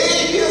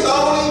gave his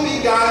only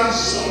begotten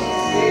Son,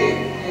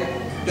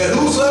 that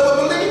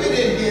whosoever believeth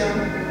in him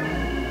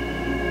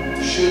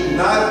should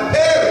not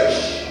perish,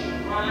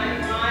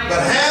 but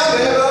have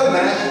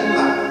everlasting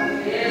life.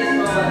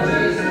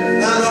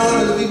 Now, Lord,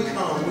 as we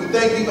come, we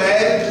thank you for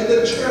adding to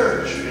the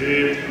church, to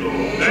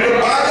the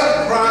body of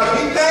Christ.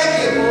 We thank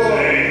you for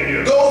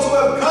those who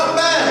have come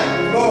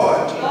back,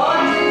 Lord.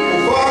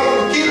 Father,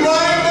 keep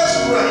running this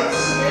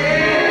race.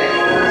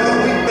 Lord,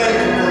 we thank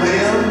you for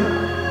them.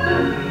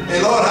 And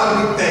Lord, how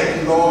we thank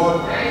you, Lord,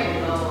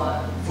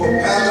 for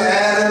Pastor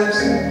Adams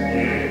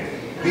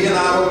being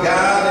our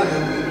guide and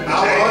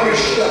our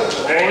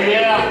undershepherd.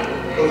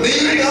 For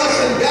leading us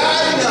and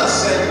guiding us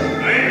and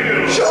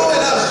showing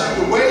us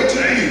the way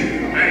to you.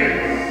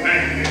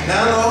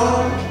 Now,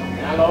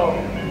 Lord,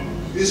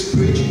 this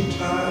preaching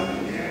time,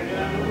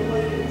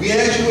 we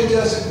ask you to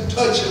just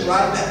touch him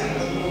right now.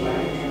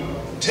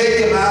 Take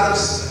him out of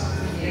sight.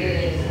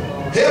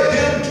 Help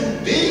him to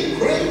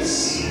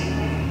decrease,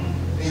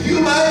 and you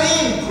might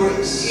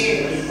increase.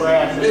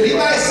 That he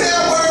might say a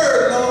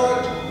word,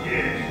 Lord.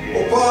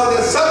 Oh, Father,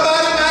 that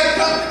somebody might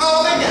come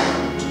calling out.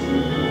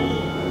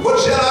 What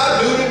shall I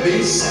do to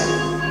be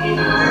saved?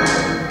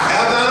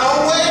 Have thine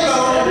own way,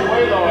 Lord.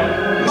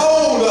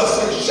 Mold us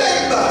and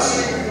shape us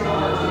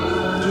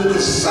to the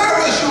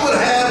service you would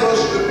have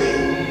us to be.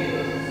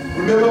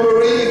 Remember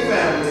bereaved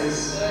families.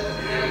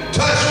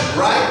 Touch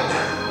right now.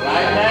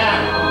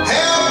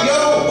 Have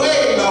your way,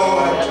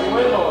 Lord.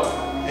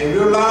 And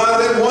realize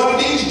that one of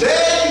these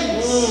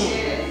days,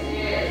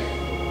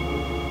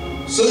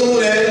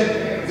 soon and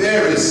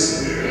very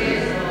soon,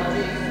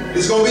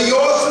 it's going to be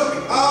yours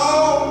to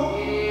call,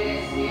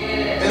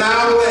 and I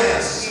will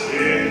answer.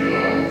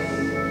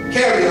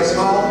 Carry us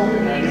home.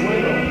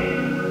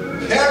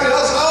 Carry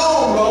us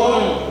home,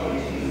 Lord.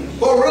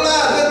 For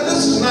realize that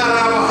this is not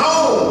our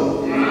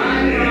home.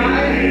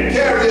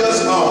 Carry us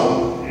home.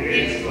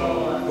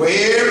 For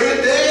every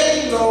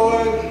day,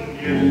 Lord,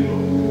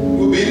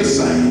 will be the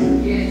same.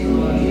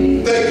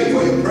 Thank you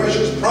for your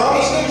precious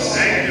promises.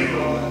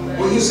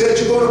 When you said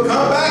you're going to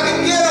come back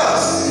and get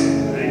us.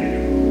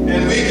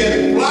 And we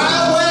can fly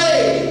away.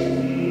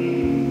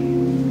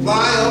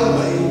 Fly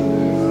away.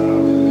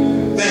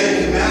 Thank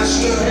you,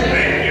 Master.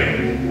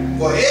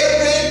 For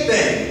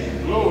everything.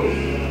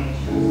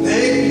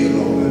 Thank you,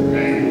 Lord.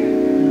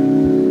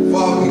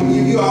 Father, we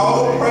give you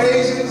all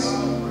praises,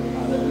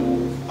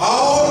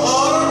 all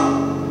honor,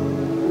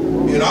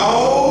 and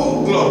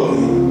all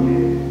glory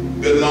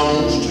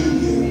belongs to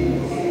you.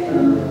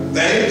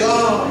 Thank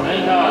God.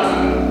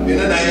 In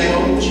the name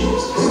of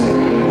Jesus.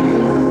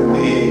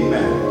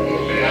 Amen.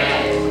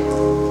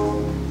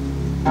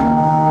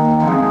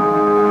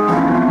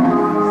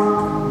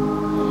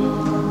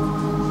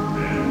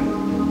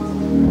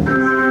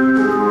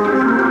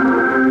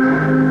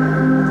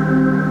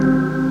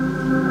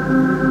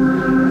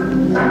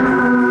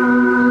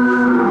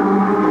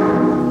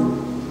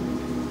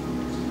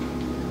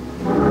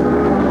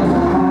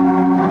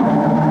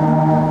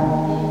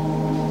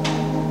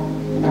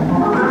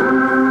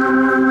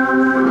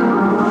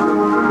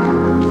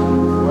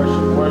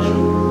 Worship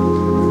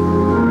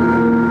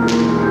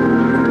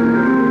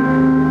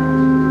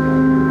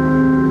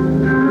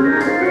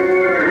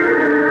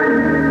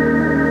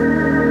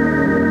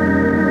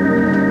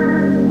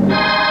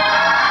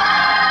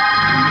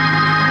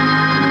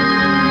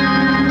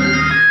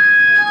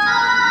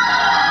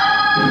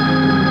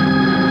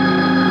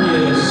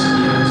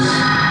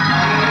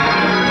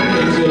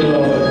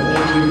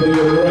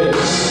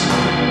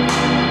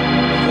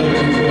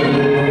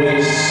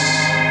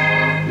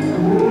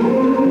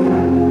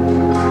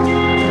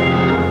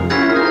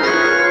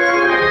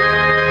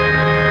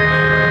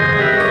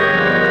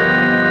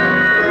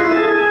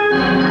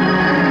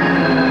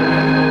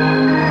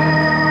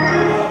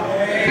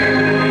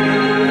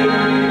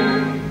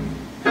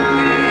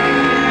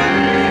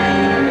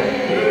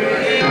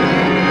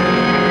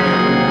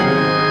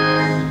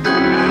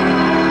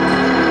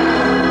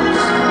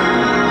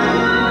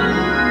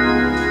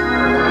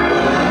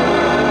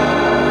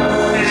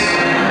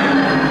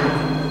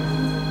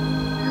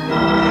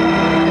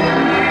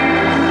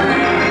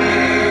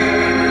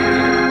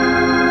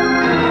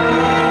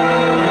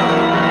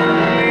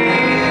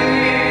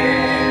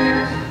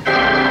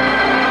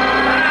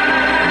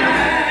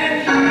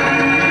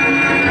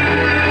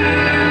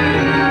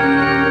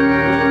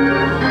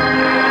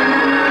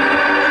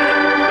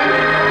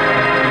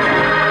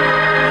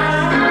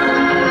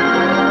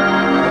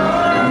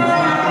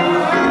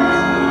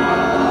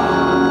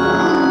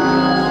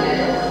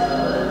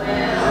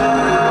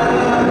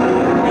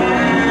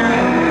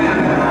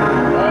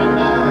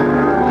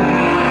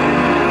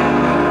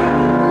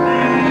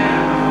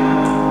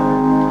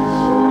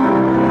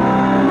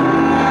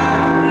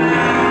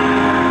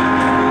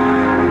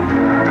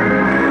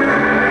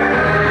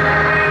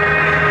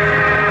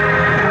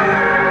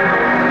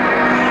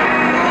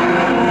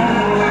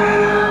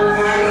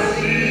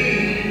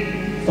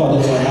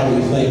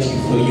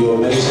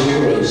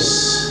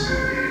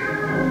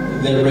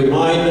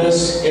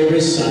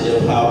Sunday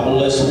of how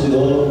blessed we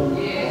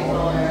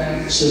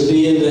are to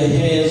be in the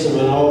hands of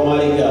an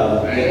almighty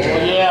God that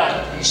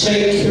can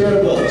take care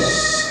of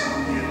us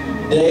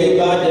day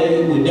by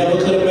day. We never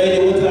could have made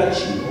it without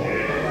you.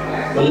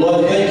 But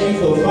Lord, thank you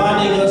for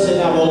finding us in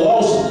our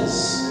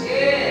lostness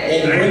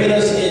and bringing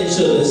us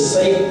into the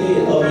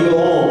safety of your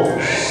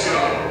arms.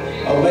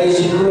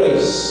 Amazing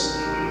grace,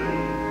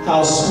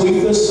 how sweet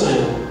the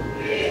sound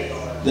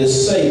that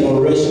saved a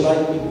wretch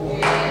like me.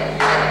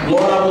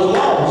 Lord, I was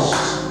lost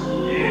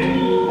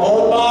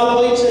on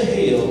my way to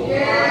hell.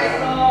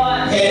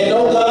 Had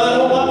no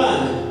God on my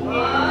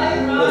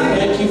mind. But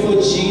thank you for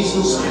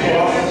Jesus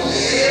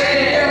Christ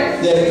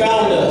that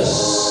found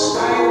us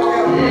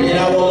in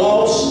our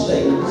lost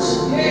states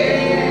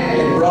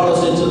and brought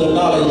us into the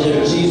knowledge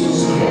of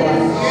Jesus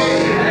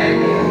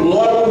Christ.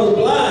 Lord, we was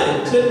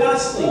blind, could not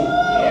see.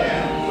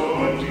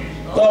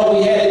 Thought we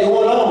had it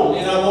going on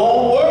in our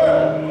own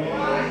world.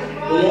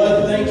 But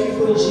Lord, thank you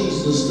for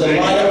Jesus, the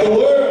light of the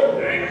world.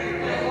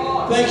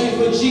 Thank you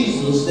for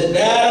Jesus that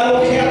died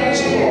on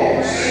Calvary's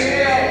cross,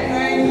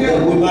 that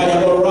we might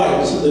have a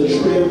right to the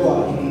tree of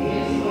life.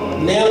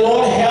 Now,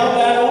 Lord, have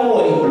thine own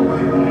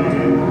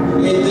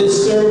way in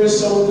this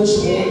service on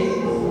this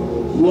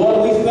morning. Lord,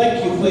 we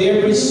thank you for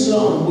every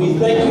song. We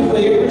thank you for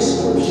every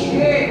scripture.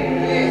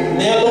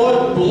 Now,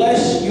 Lord,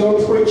 bless your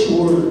preached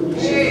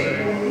words.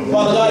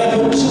 Father God, if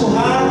I'm too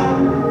high,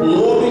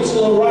 lower me to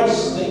the right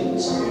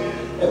things.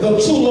 If I'm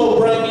too low,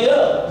 bring me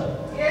up.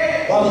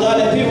 Father God,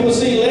 that people will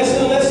see less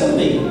and less of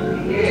me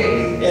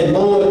and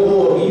more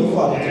of you,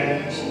 Father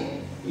God.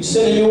 You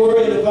said in your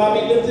word, if I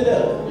be lifted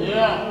up,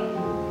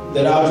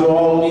 that I'll draw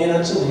all men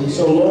unto thee.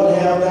 So, Lord,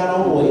 have thine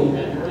own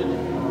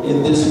way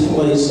in this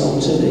place on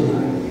today.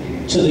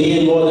 To the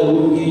end, Lord, that we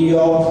will give you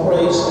all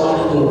praise,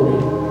 honor, and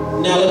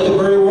glory. Now let the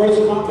very words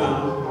of my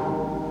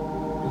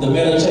mouth, the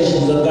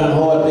meditations of thine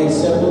heart be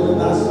acceptable in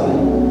thy sight.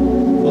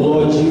 For,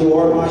 Lord, you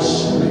are my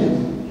strength,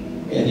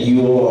 and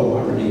you are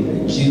my redeemer.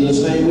 In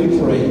Jesus' name we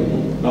pray.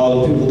 And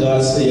all the people of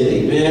God said,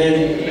 amen.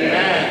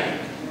 Amen.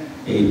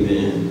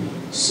 Amen.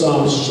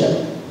 Psalms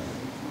chapter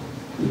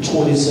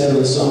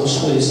 27, Psalms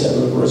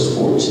 27, verse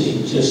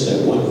 14. Just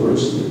that one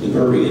verse at the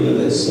very end of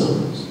that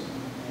Psalms.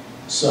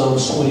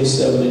 Psalms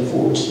 27 and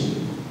 14.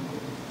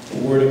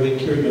 A word of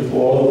encouragement for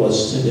all of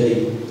us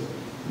today.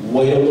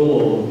 Wait on the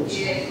Lord.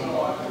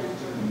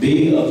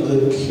 Be of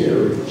good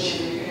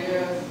courage,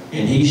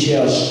 and he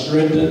shall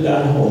strengthen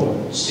thy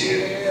hearts.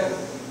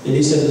 And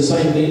he said the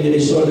same thing that he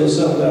started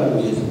himself out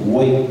with.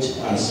 Wait,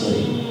 I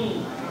say,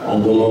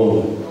 on the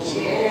Lord.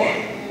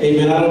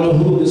 Amen. I don't know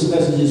who this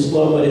message is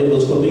for, but it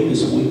was for me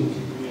this week.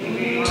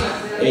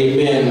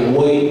 Amen.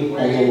 Wait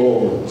on the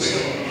Lord.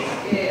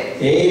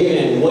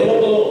 Amen. Wait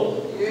on the Lord.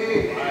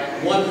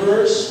 One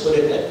verse, but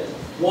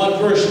one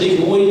verse,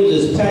 Deacon Williams,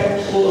 is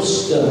packed full of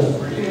stuff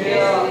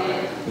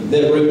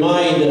that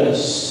remind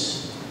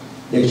us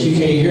that you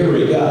can't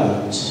hurry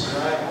God.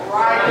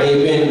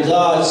 Amen.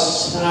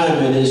 God's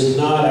timing is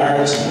not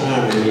our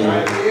timing.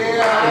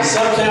 And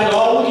sometimes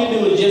all we can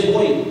do is just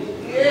wait.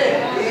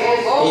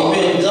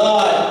 Amen.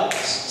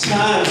 God's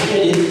time,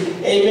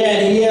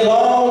 amen, he has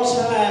all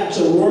time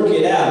to work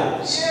it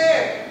out.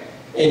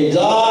 And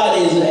God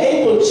is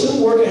able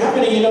to work it. How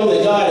many of you know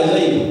that God is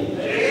able?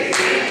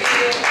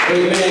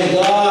 Amen.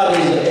 God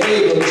is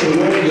able to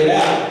work it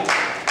out.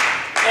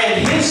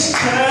 And his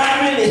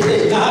timing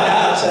is not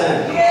our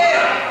time.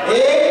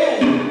 Amen.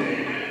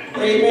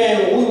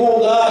 Amen. We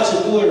want God to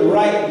do it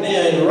right now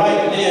and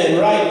right now and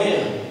right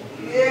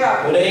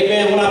now. But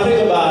amen, when I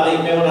think about it,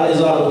 amen,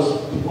 as I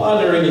was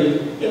wondering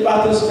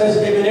about this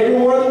message, amen,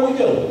 everywhere that we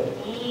go,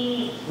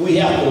 we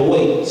have to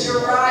wait.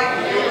 You're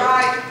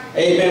right.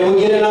 Amen.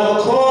 We get in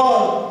our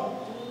car,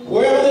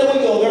 wherever that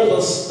we go, there's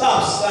a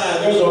stop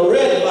sign, there's a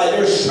red light,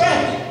 there's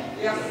traffic.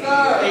 Yes,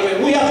 sir.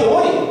 Amen. We have to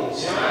wait.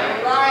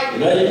 Right.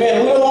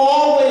 Amen. We don't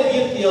always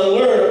get the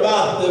alert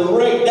about the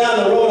wreck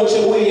down the road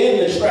until we're in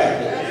the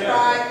traffic. That's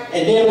right.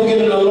 And then we get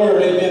an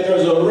alert, amen,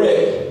 there's a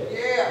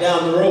wreck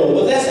down the road.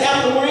 But that's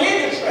after we're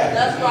in the traffic.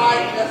 That's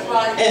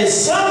right. And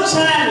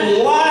sometimes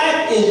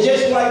life is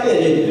just like that,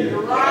 isn't it?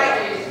 You're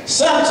right.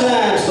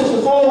 Sometimes,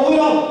 Sister Ford, we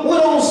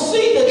don't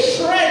see the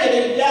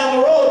tragedy down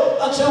the road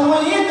until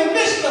we're in the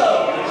midst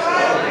of it.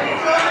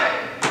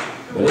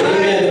 But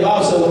amen, the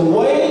Bible says,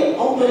 wait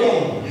on the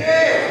Lord.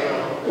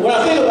 When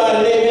I think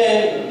about it,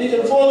 amen,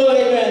 Deacon Fuller,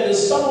 amen,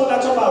 there's someone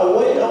I talk about,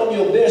 wait on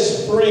your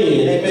best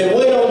friend. Amen,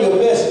 wait on your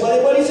best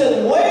buddy. But he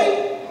said, wait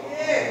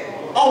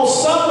on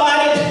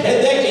somebody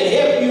that can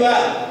help you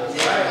out.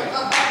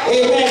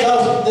 Amen,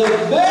 because the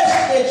best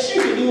that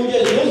you can do is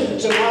just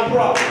listen to my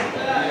problem.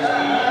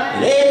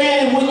 And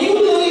amen, when you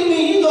leave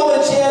me, you go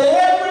and tell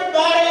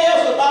everybody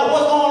else about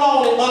what's going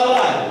on in my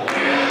life.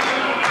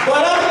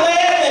 But I'm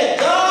glad that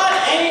God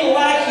ain't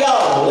like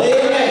y'all.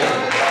 Amen.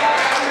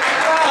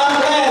 I'm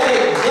glad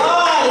that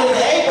God is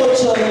able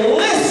to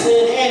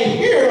listen and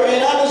hear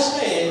and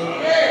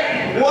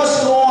understand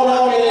what's going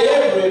on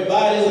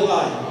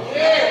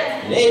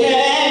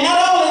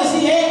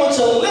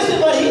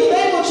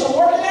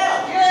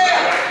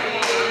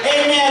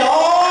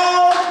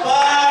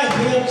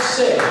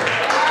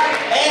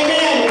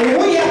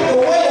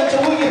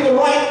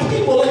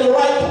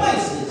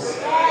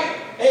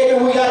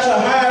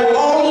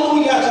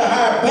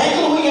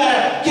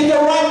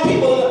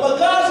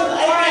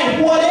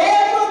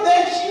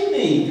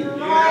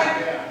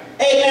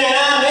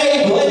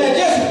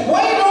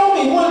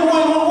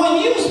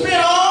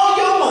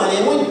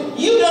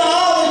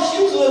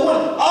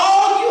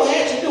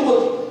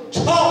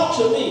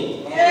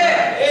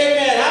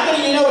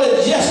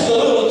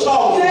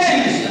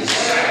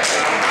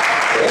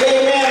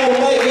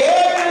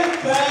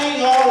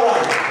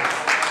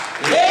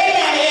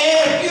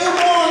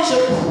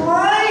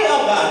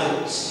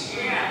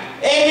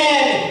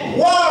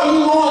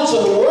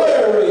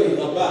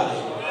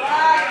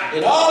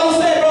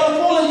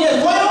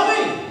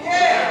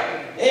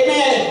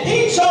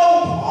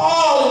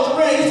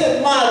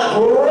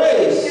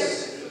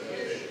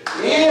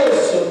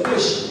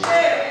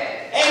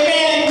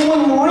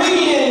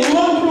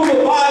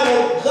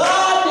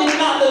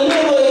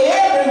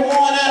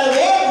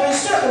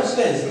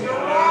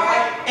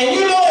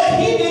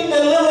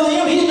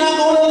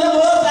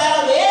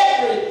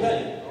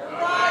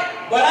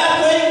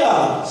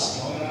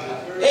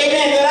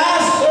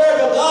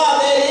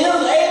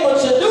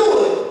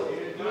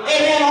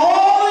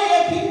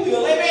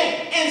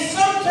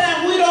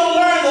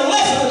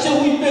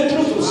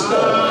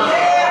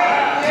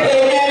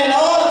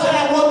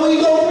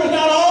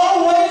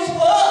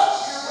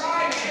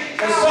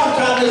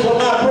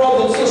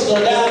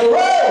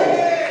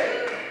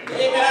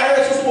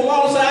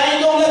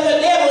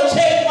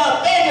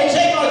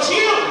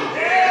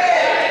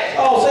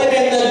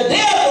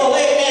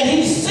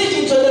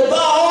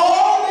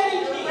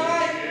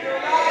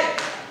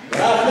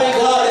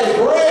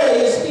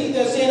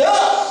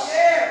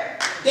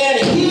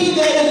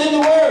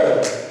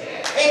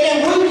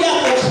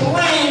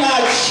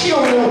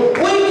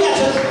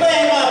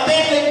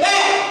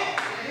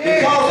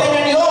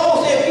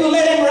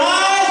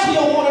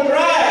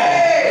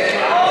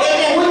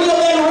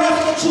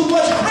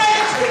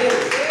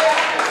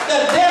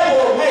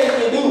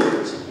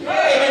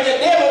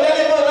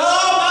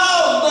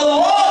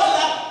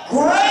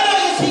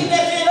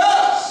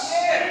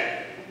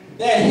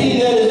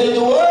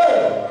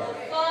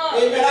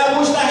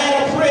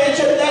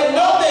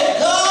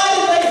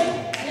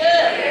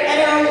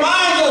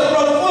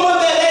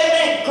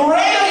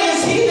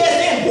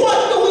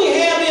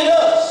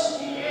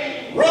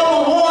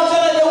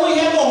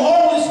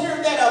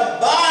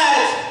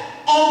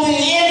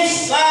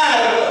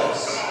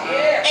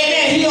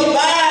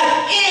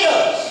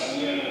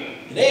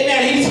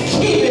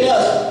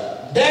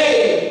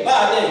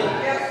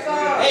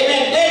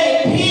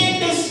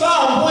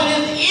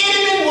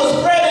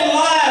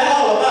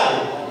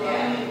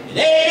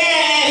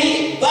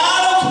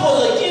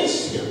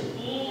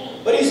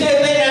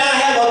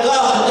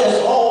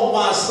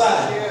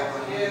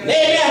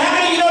Amen. How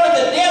many of you know that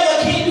the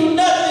devil can't do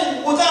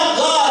nothing without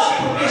God's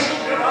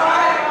permission?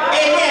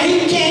 Amen.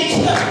 He can't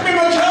touch.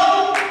 Remember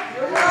Job?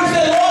 He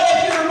said, Lord, if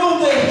you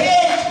remove the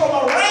hedge from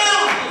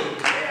around him,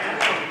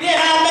 then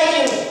I'll make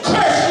him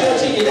curse you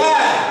until you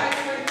die.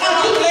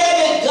 Aren't you glad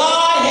that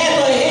God has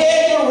a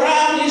hedge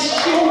around his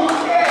children?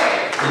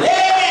 And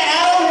amen,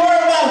 I don't worry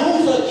about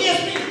who's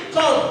against me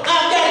because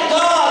I've got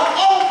God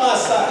on my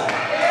side.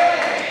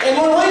 And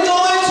when we go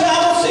into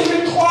our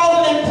secret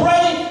closet and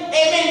pray,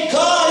 amen,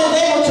 God is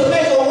able to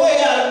make a way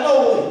out of no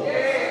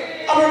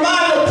way. I'm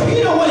reminded of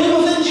Peter when he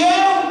was in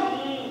jail.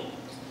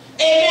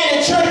 Amen,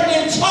 the church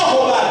didn't talk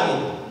about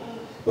him.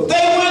 But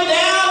they went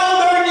down on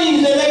their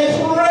knees and they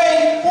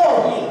prayed for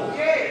him.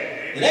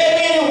 And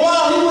amen, and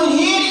while he was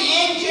hid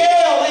in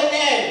jail,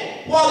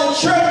 amen, while the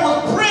church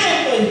was praying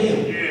for him,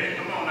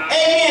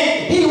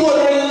 amen, he was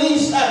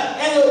released.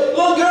 And the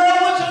little girl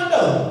went to the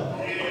door.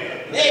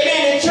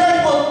 Amen, the church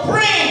was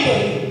praying for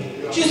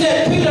him. She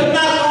said, Peter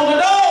knocked on the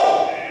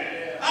door.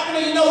 How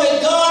many of you know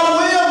that God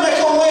will make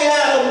a way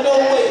out of no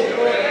way?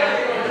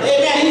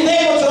 Amen, he's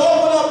able to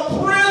open up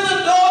prison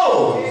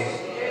doors.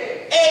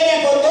 Amen,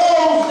 for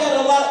those that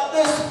are like,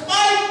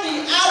 despite the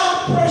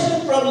outer person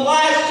from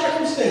life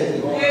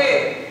circumstances.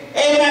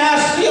 Amen, I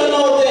still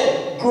know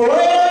that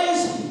greater is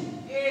he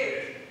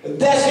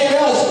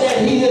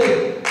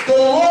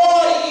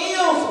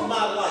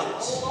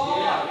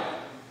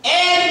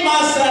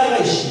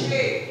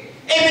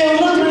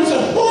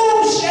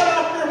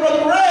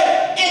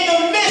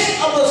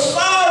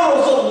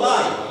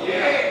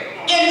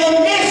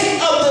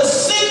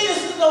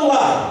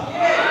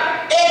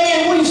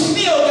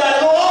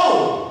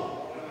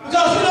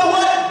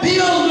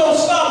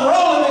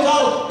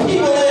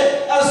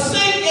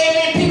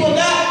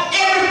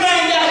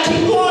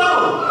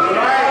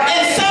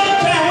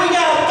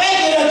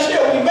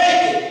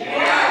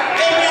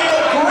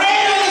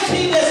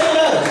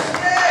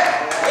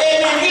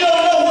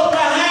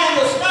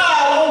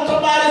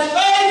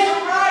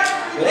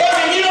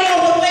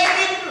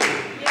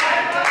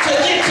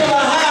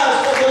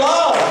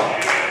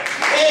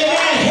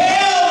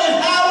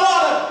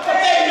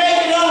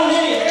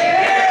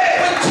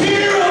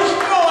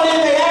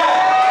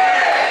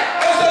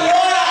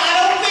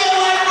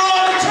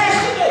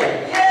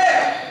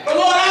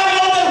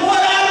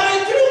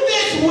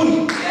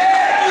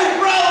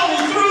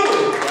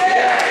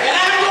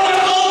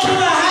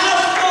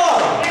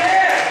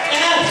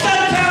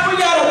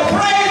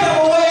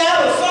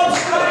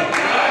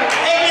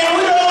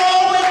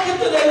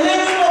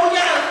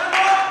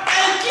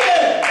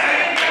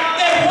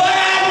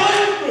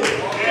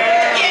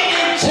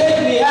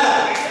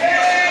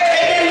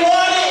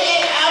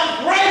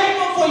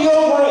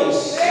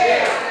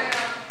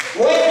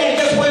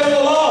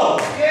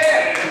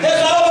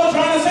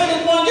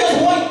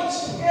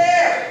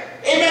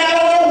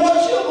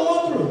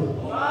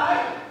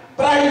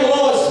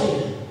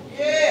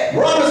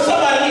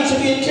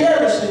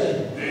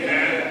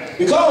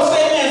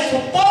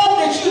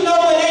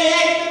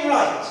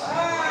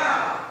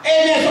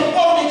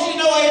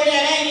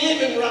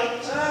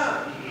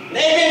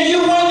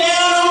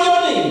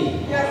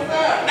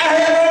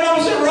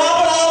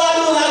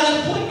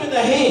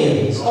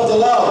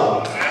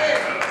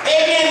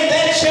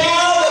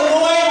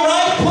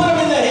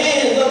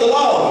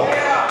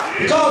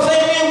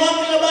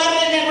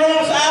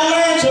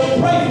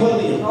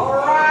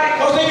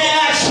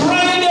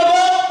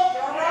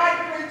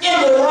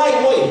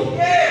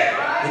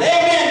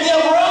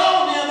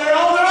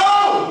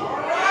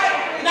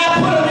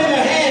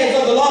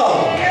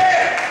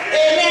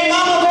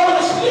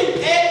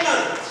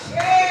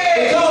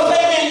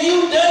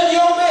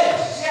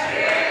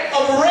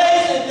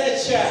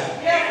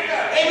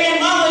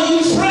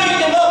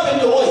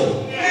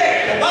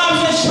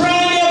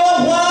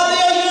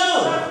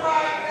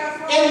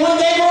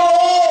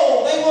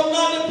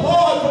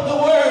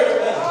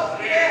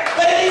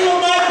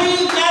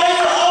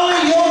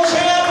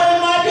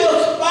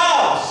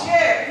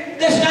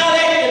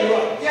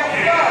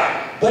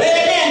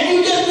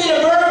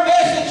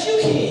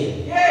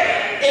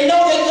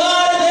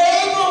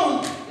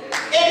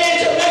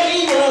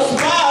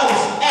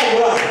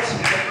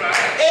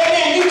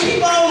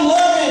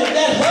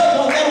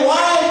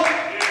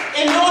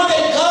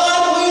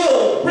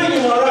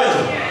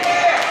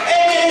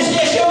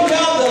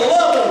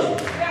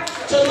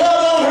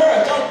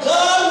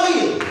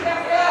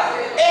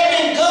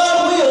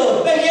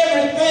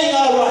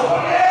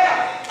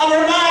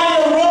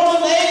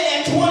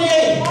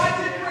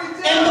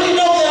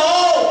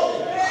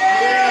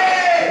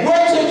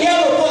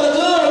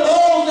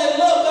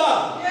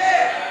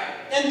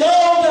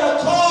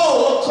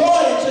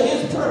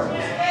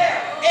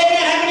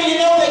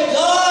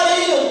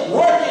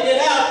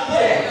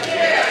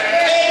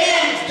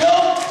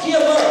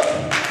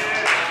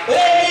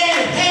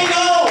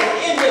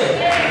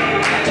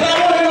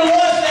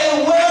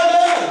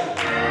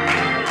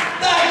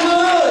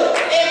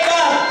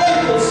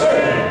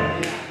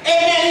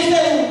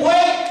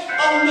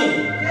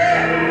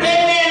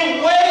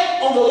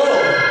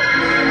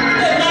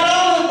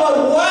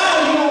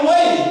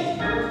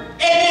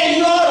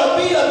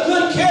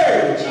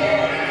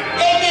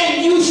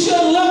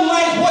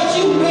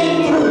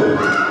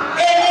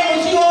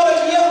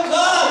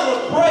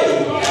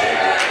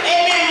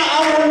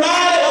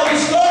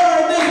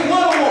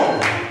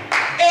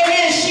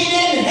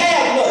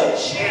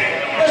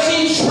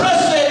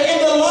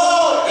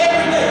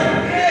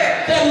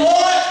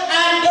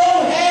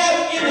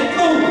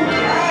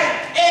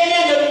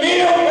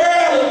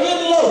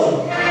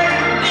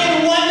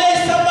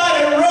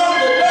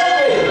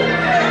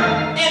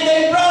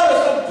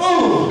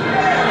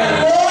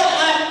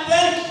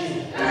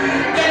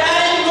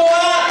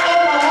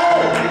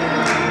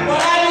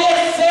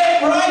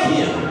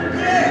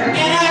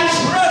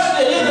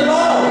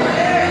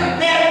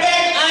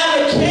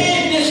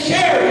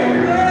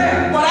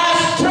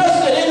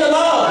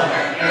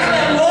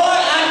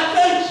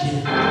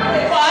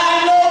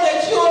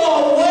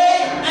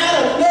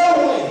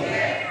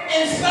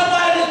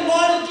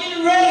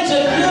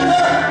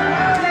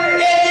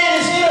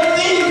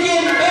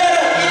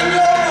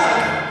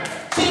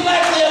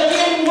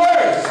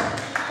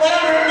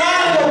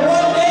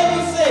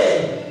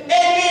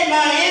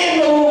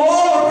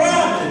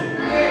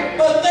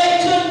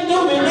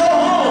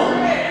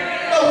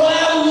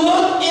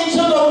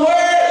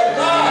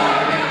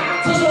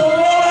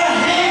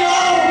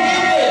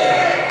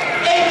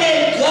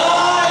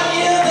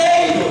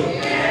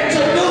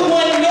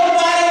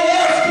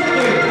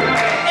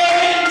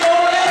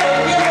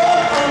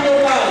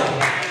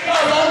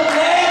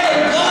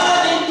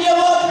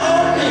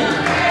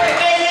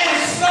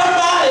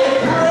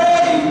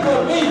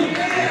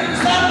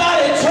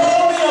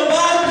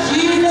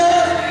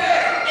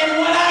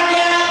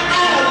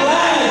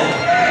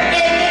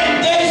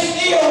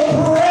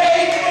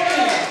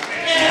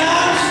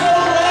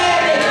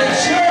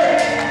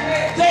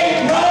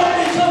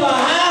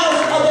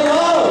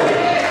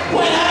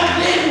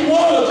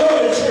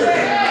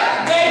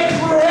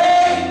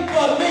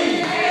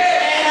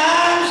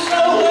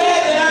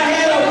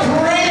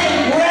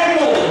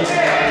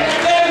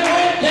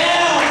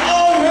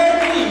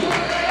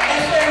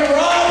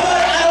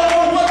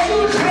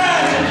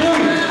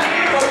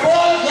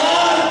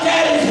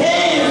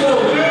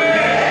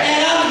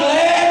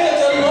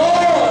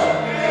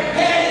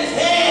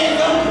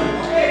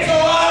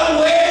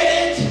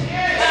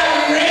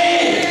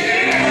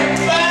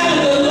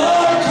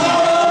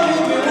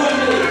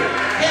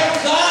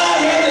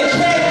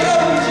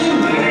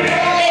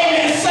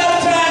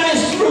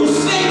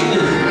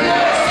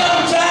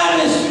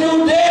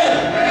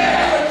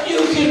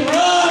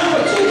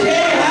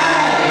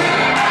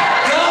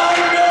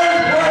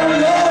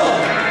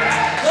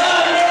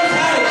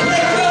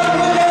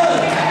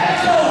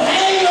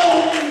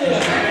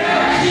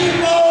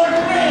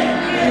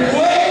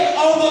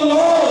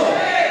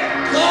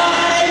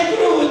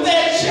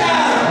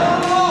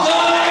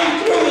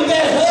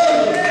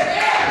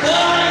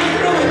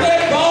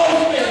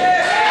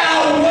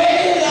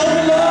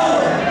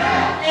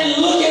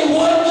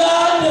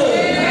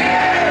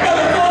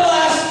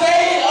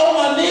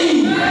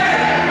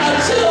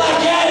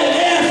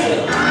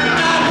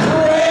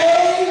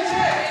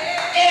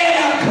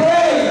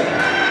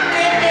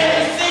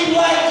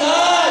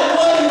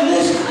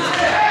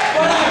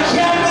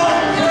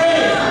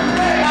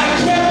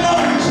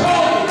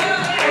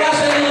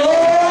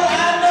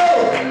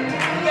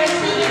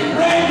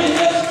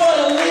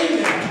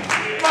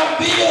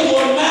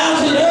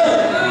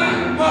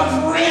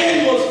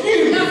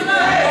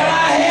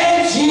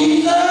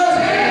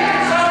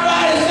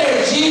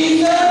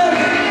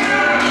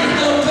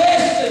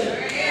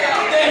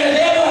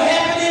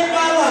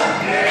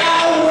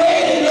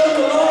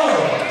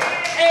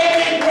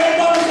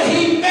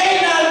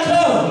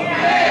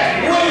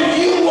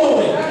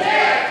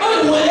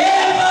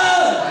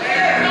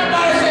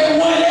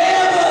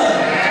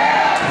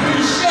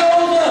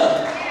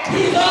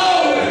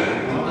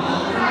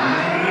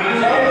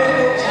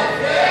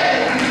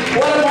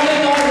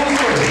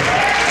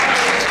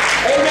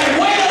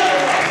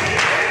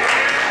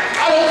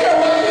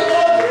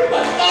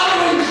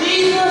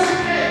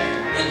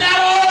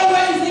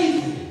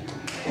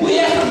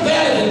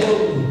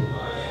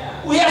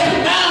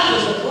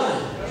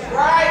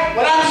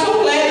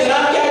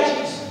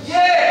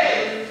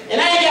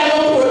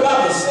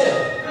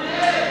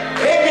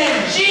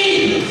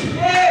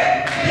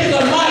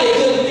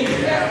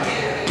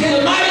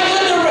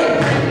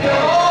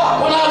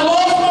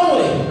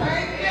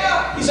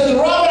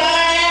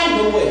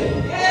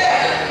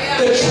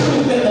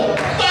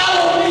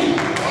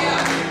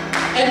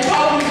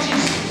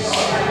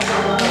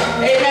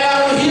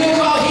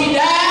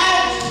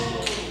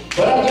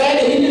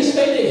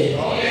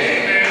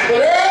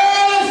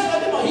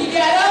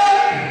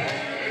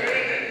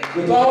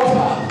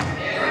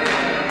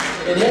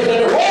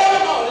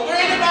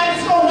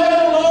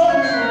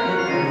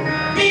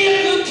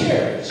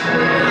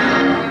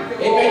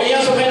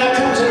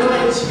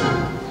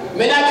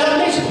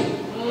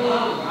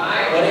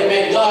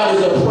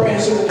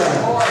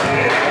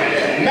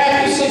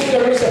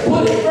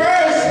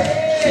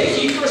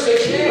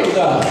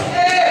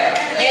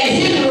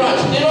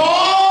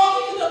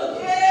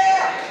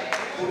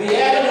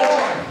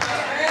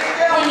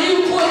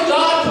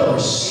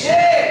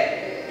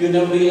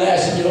will never be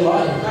last in your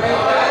life.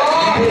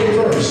 You put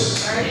Him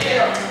first.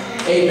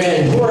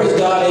 Amen. Where is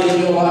God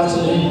in your life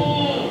today?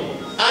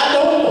 I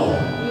don't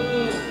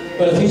know.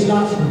 But if He's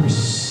not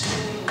first,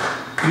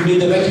 you need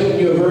to make Him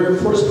your very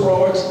first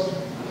priority.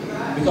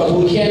 Because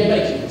we can't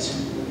make it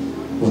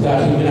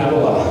without Him in our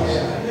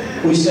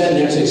lives. We stand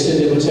there to extend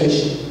the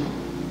invitation.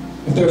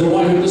 If there's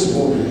one here this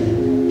morning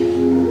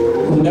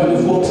who never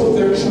before put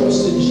their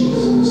trust in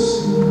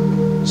Jesus,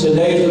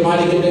 today is the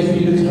mighty good day for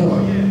you to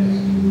come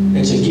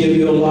and to give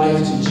your life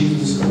to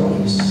Jesus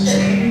Christ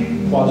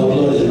while the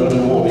blood is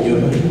running warm in your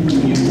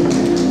veins.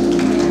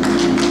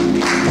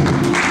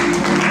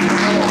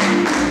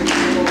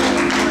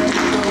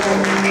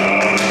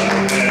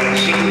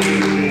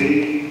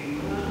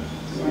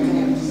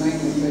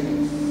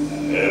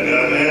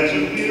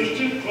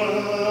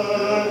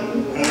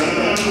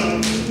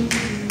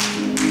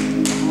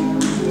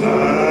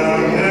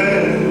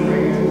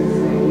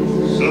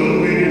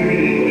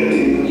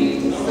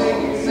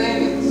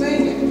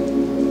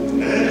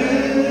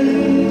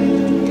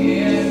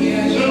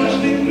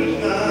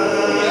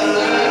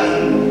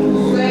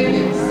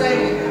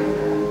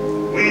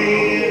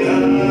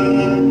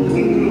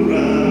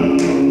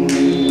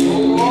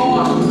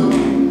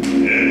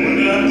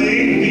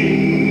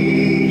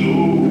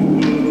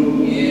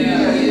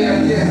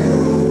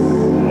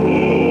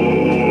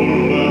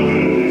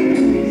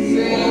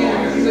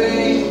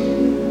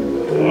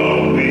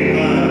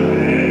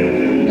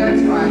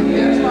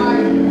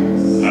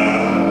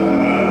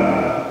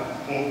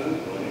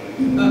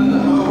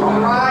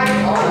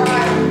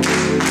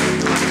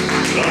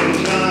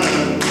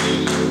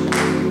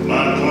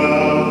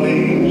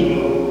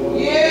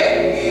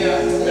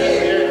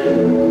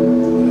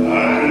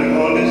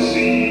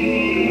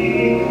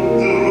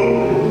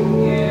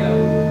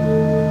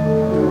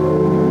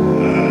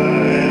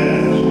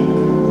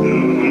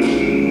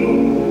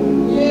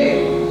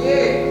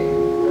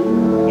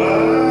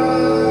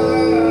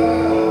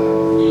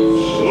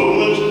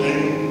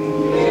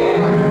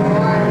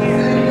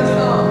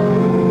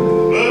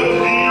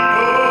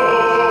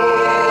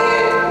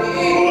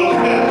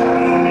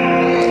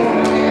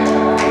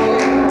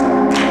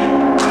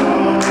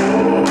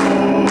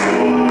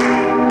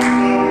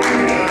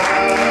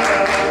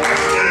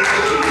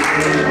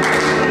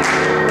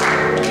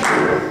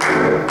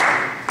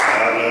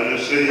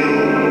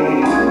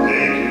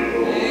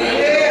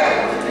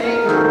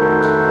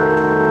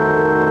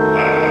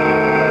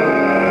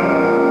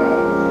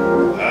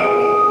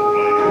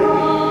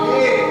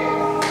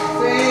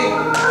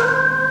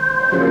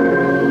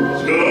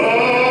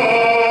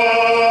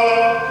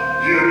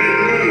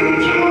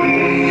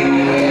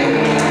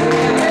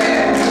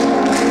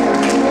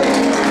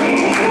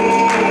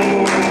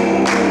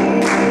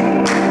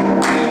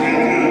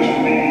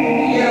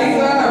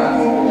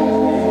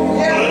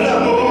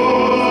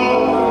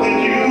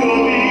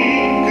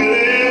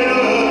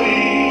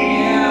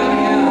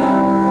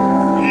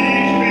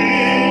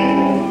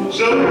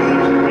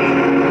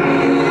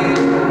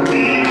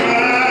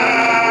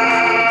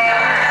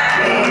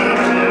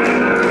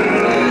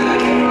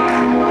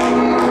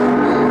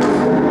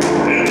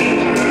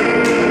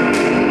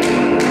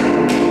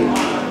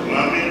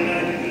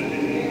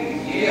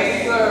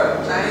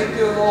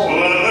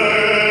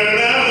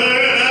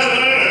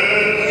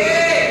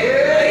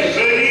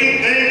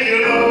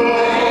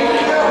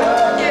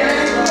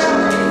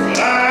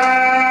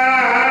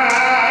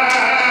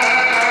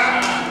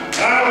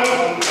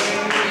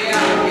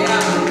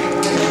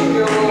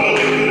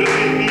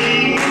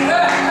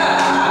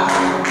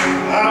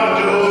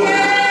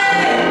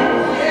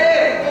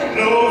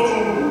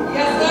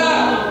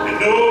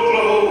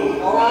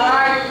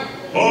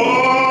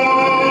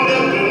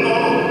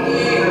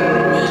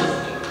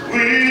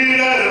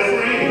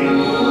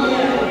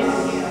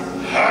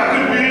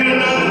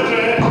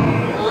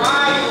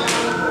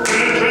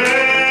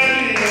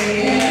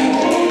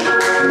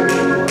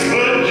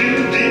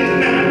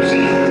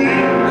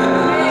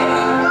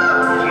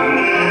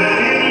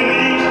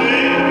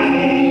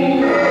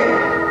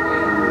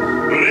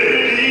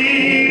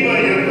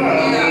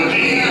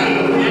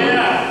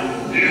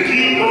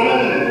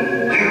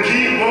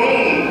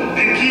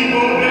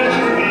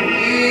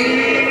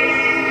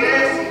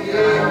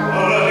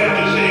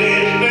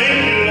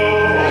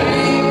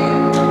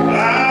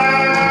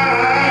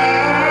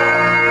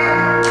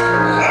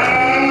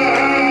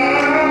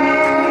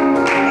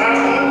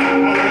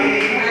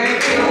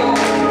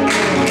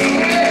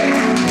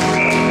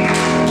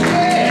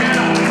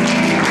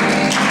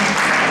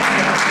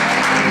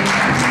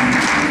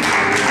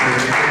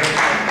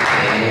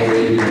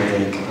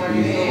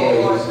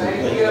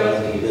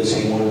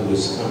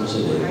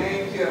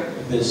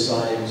 Miss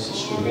Science,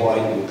 Sister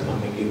White will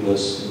come and give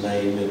us the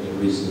name and the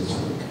reasons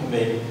for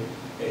coming.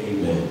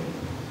 Amen.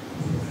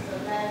 So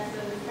that's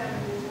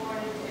coming this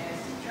morning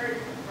as church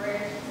for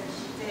prayer. So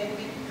she said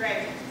we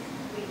dragged it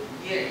this week.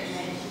 Yes.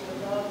 And she would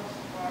love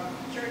for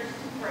church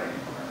to pray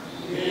for her.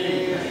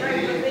 Yes. Pray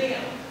for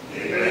them.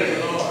 Amen,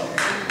 Lord.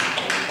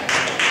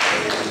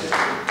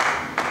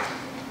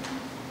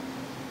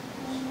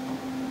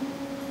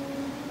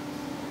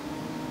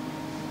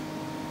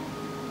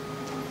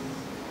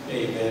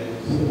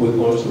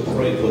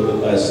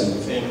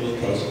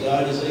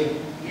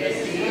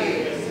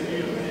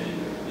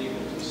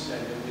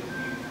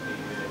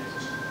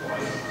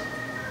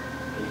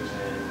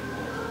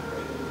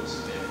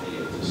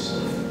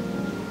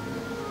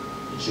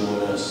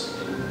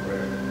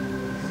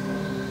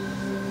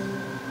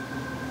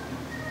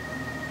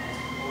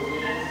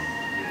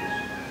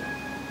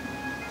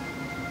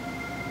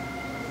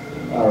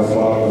 our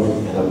Father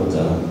and our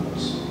God.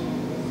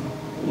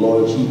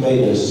 Lord, you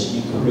made us,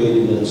 you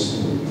created us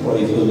to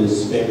pray for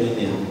this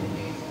family now.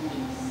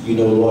 You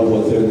know, Lord,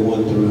 what they're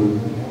going through.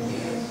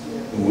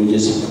 And we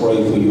just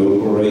pray for your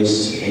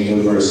grace and your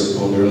mercy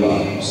on their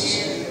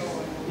lives.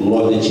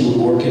 Lord, that you would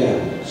work it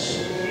out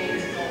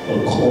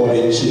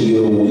according to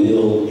your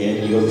will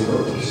and your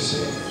purpose.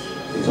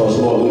 Because,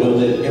 Lord, we know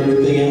that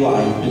everything in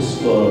life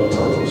is for a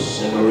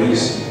purpose and a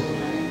reason.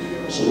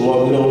 So,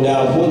 Lord, we don't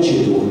doubt what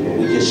you're doing, but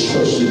we just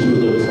trust you through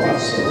the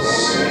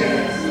process.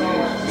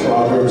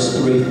 Proverbs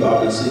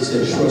 3:5-6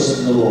 says, trust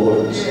in the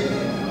Lord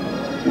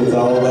with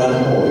all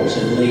thy heart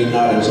and lean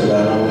not into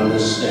thine own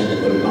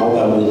understanding, but in all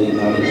thy will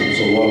acknowledge him.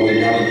 So, Lord, we're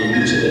acknowledging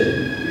you today.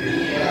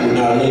 We're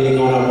not leaning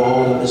on our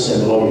own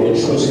understanding, Lord, we're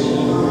trusting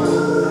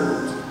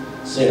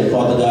you. Saying,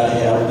 Father God,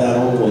 have thine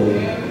own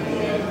way.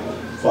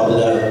 Father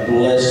God,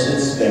 bless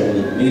this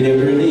family. Meet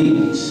every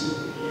need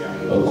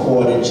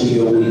according to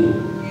your will.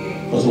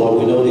 Because,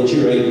 Lord, we know that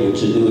you're able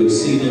to do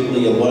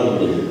exceedingly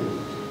abundantly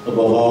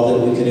above all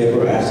that we could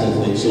ever ask and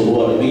think. So,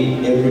 Lord,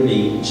 meet every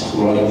need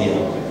right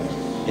now.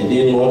 And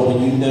then, Lord,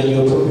 when you've done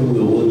your perfect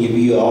will, we'll give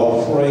you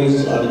all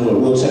praise.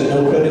 We'll take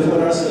no credit for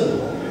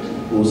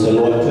ourselves. We'll say,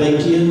 Lord,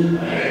 thank you.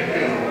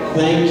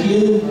 Thank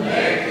you.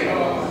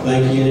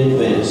 Thank you in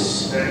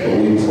advance. But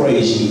we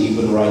praise you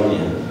even right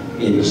now.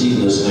 In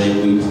Jesus' name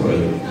we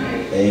pray.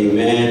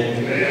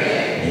 Amen.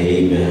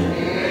 Amen.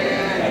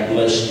 God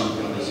bless you.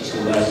 This is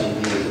the last thing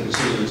we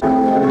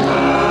continue.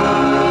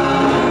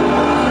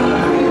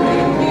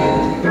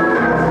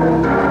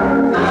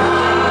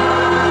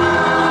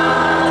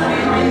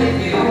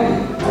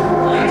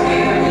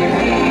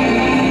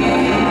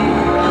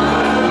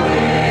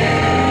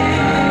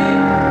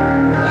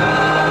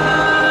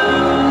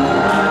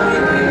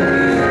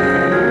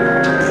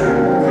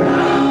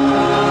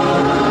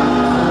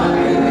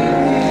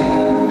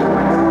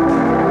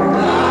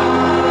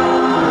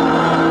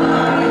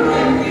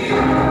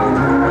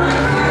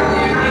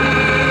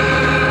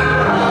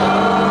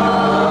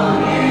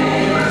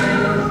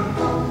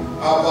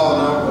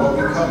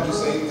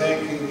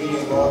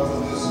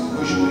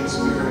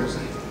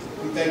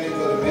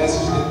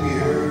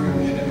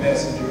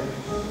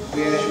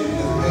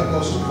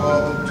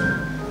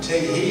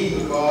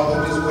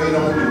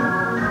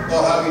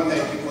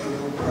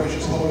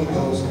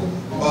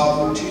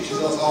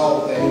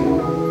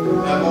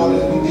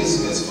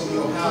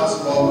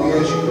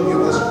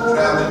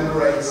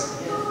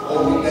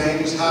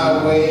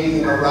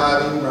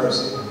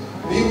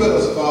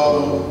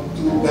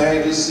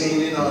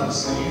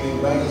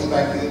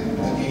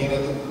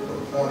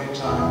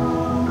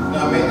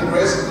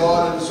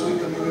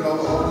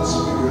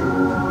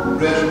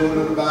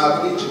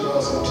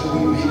 Until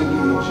we meet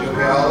again, shall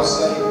we all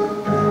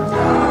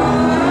say?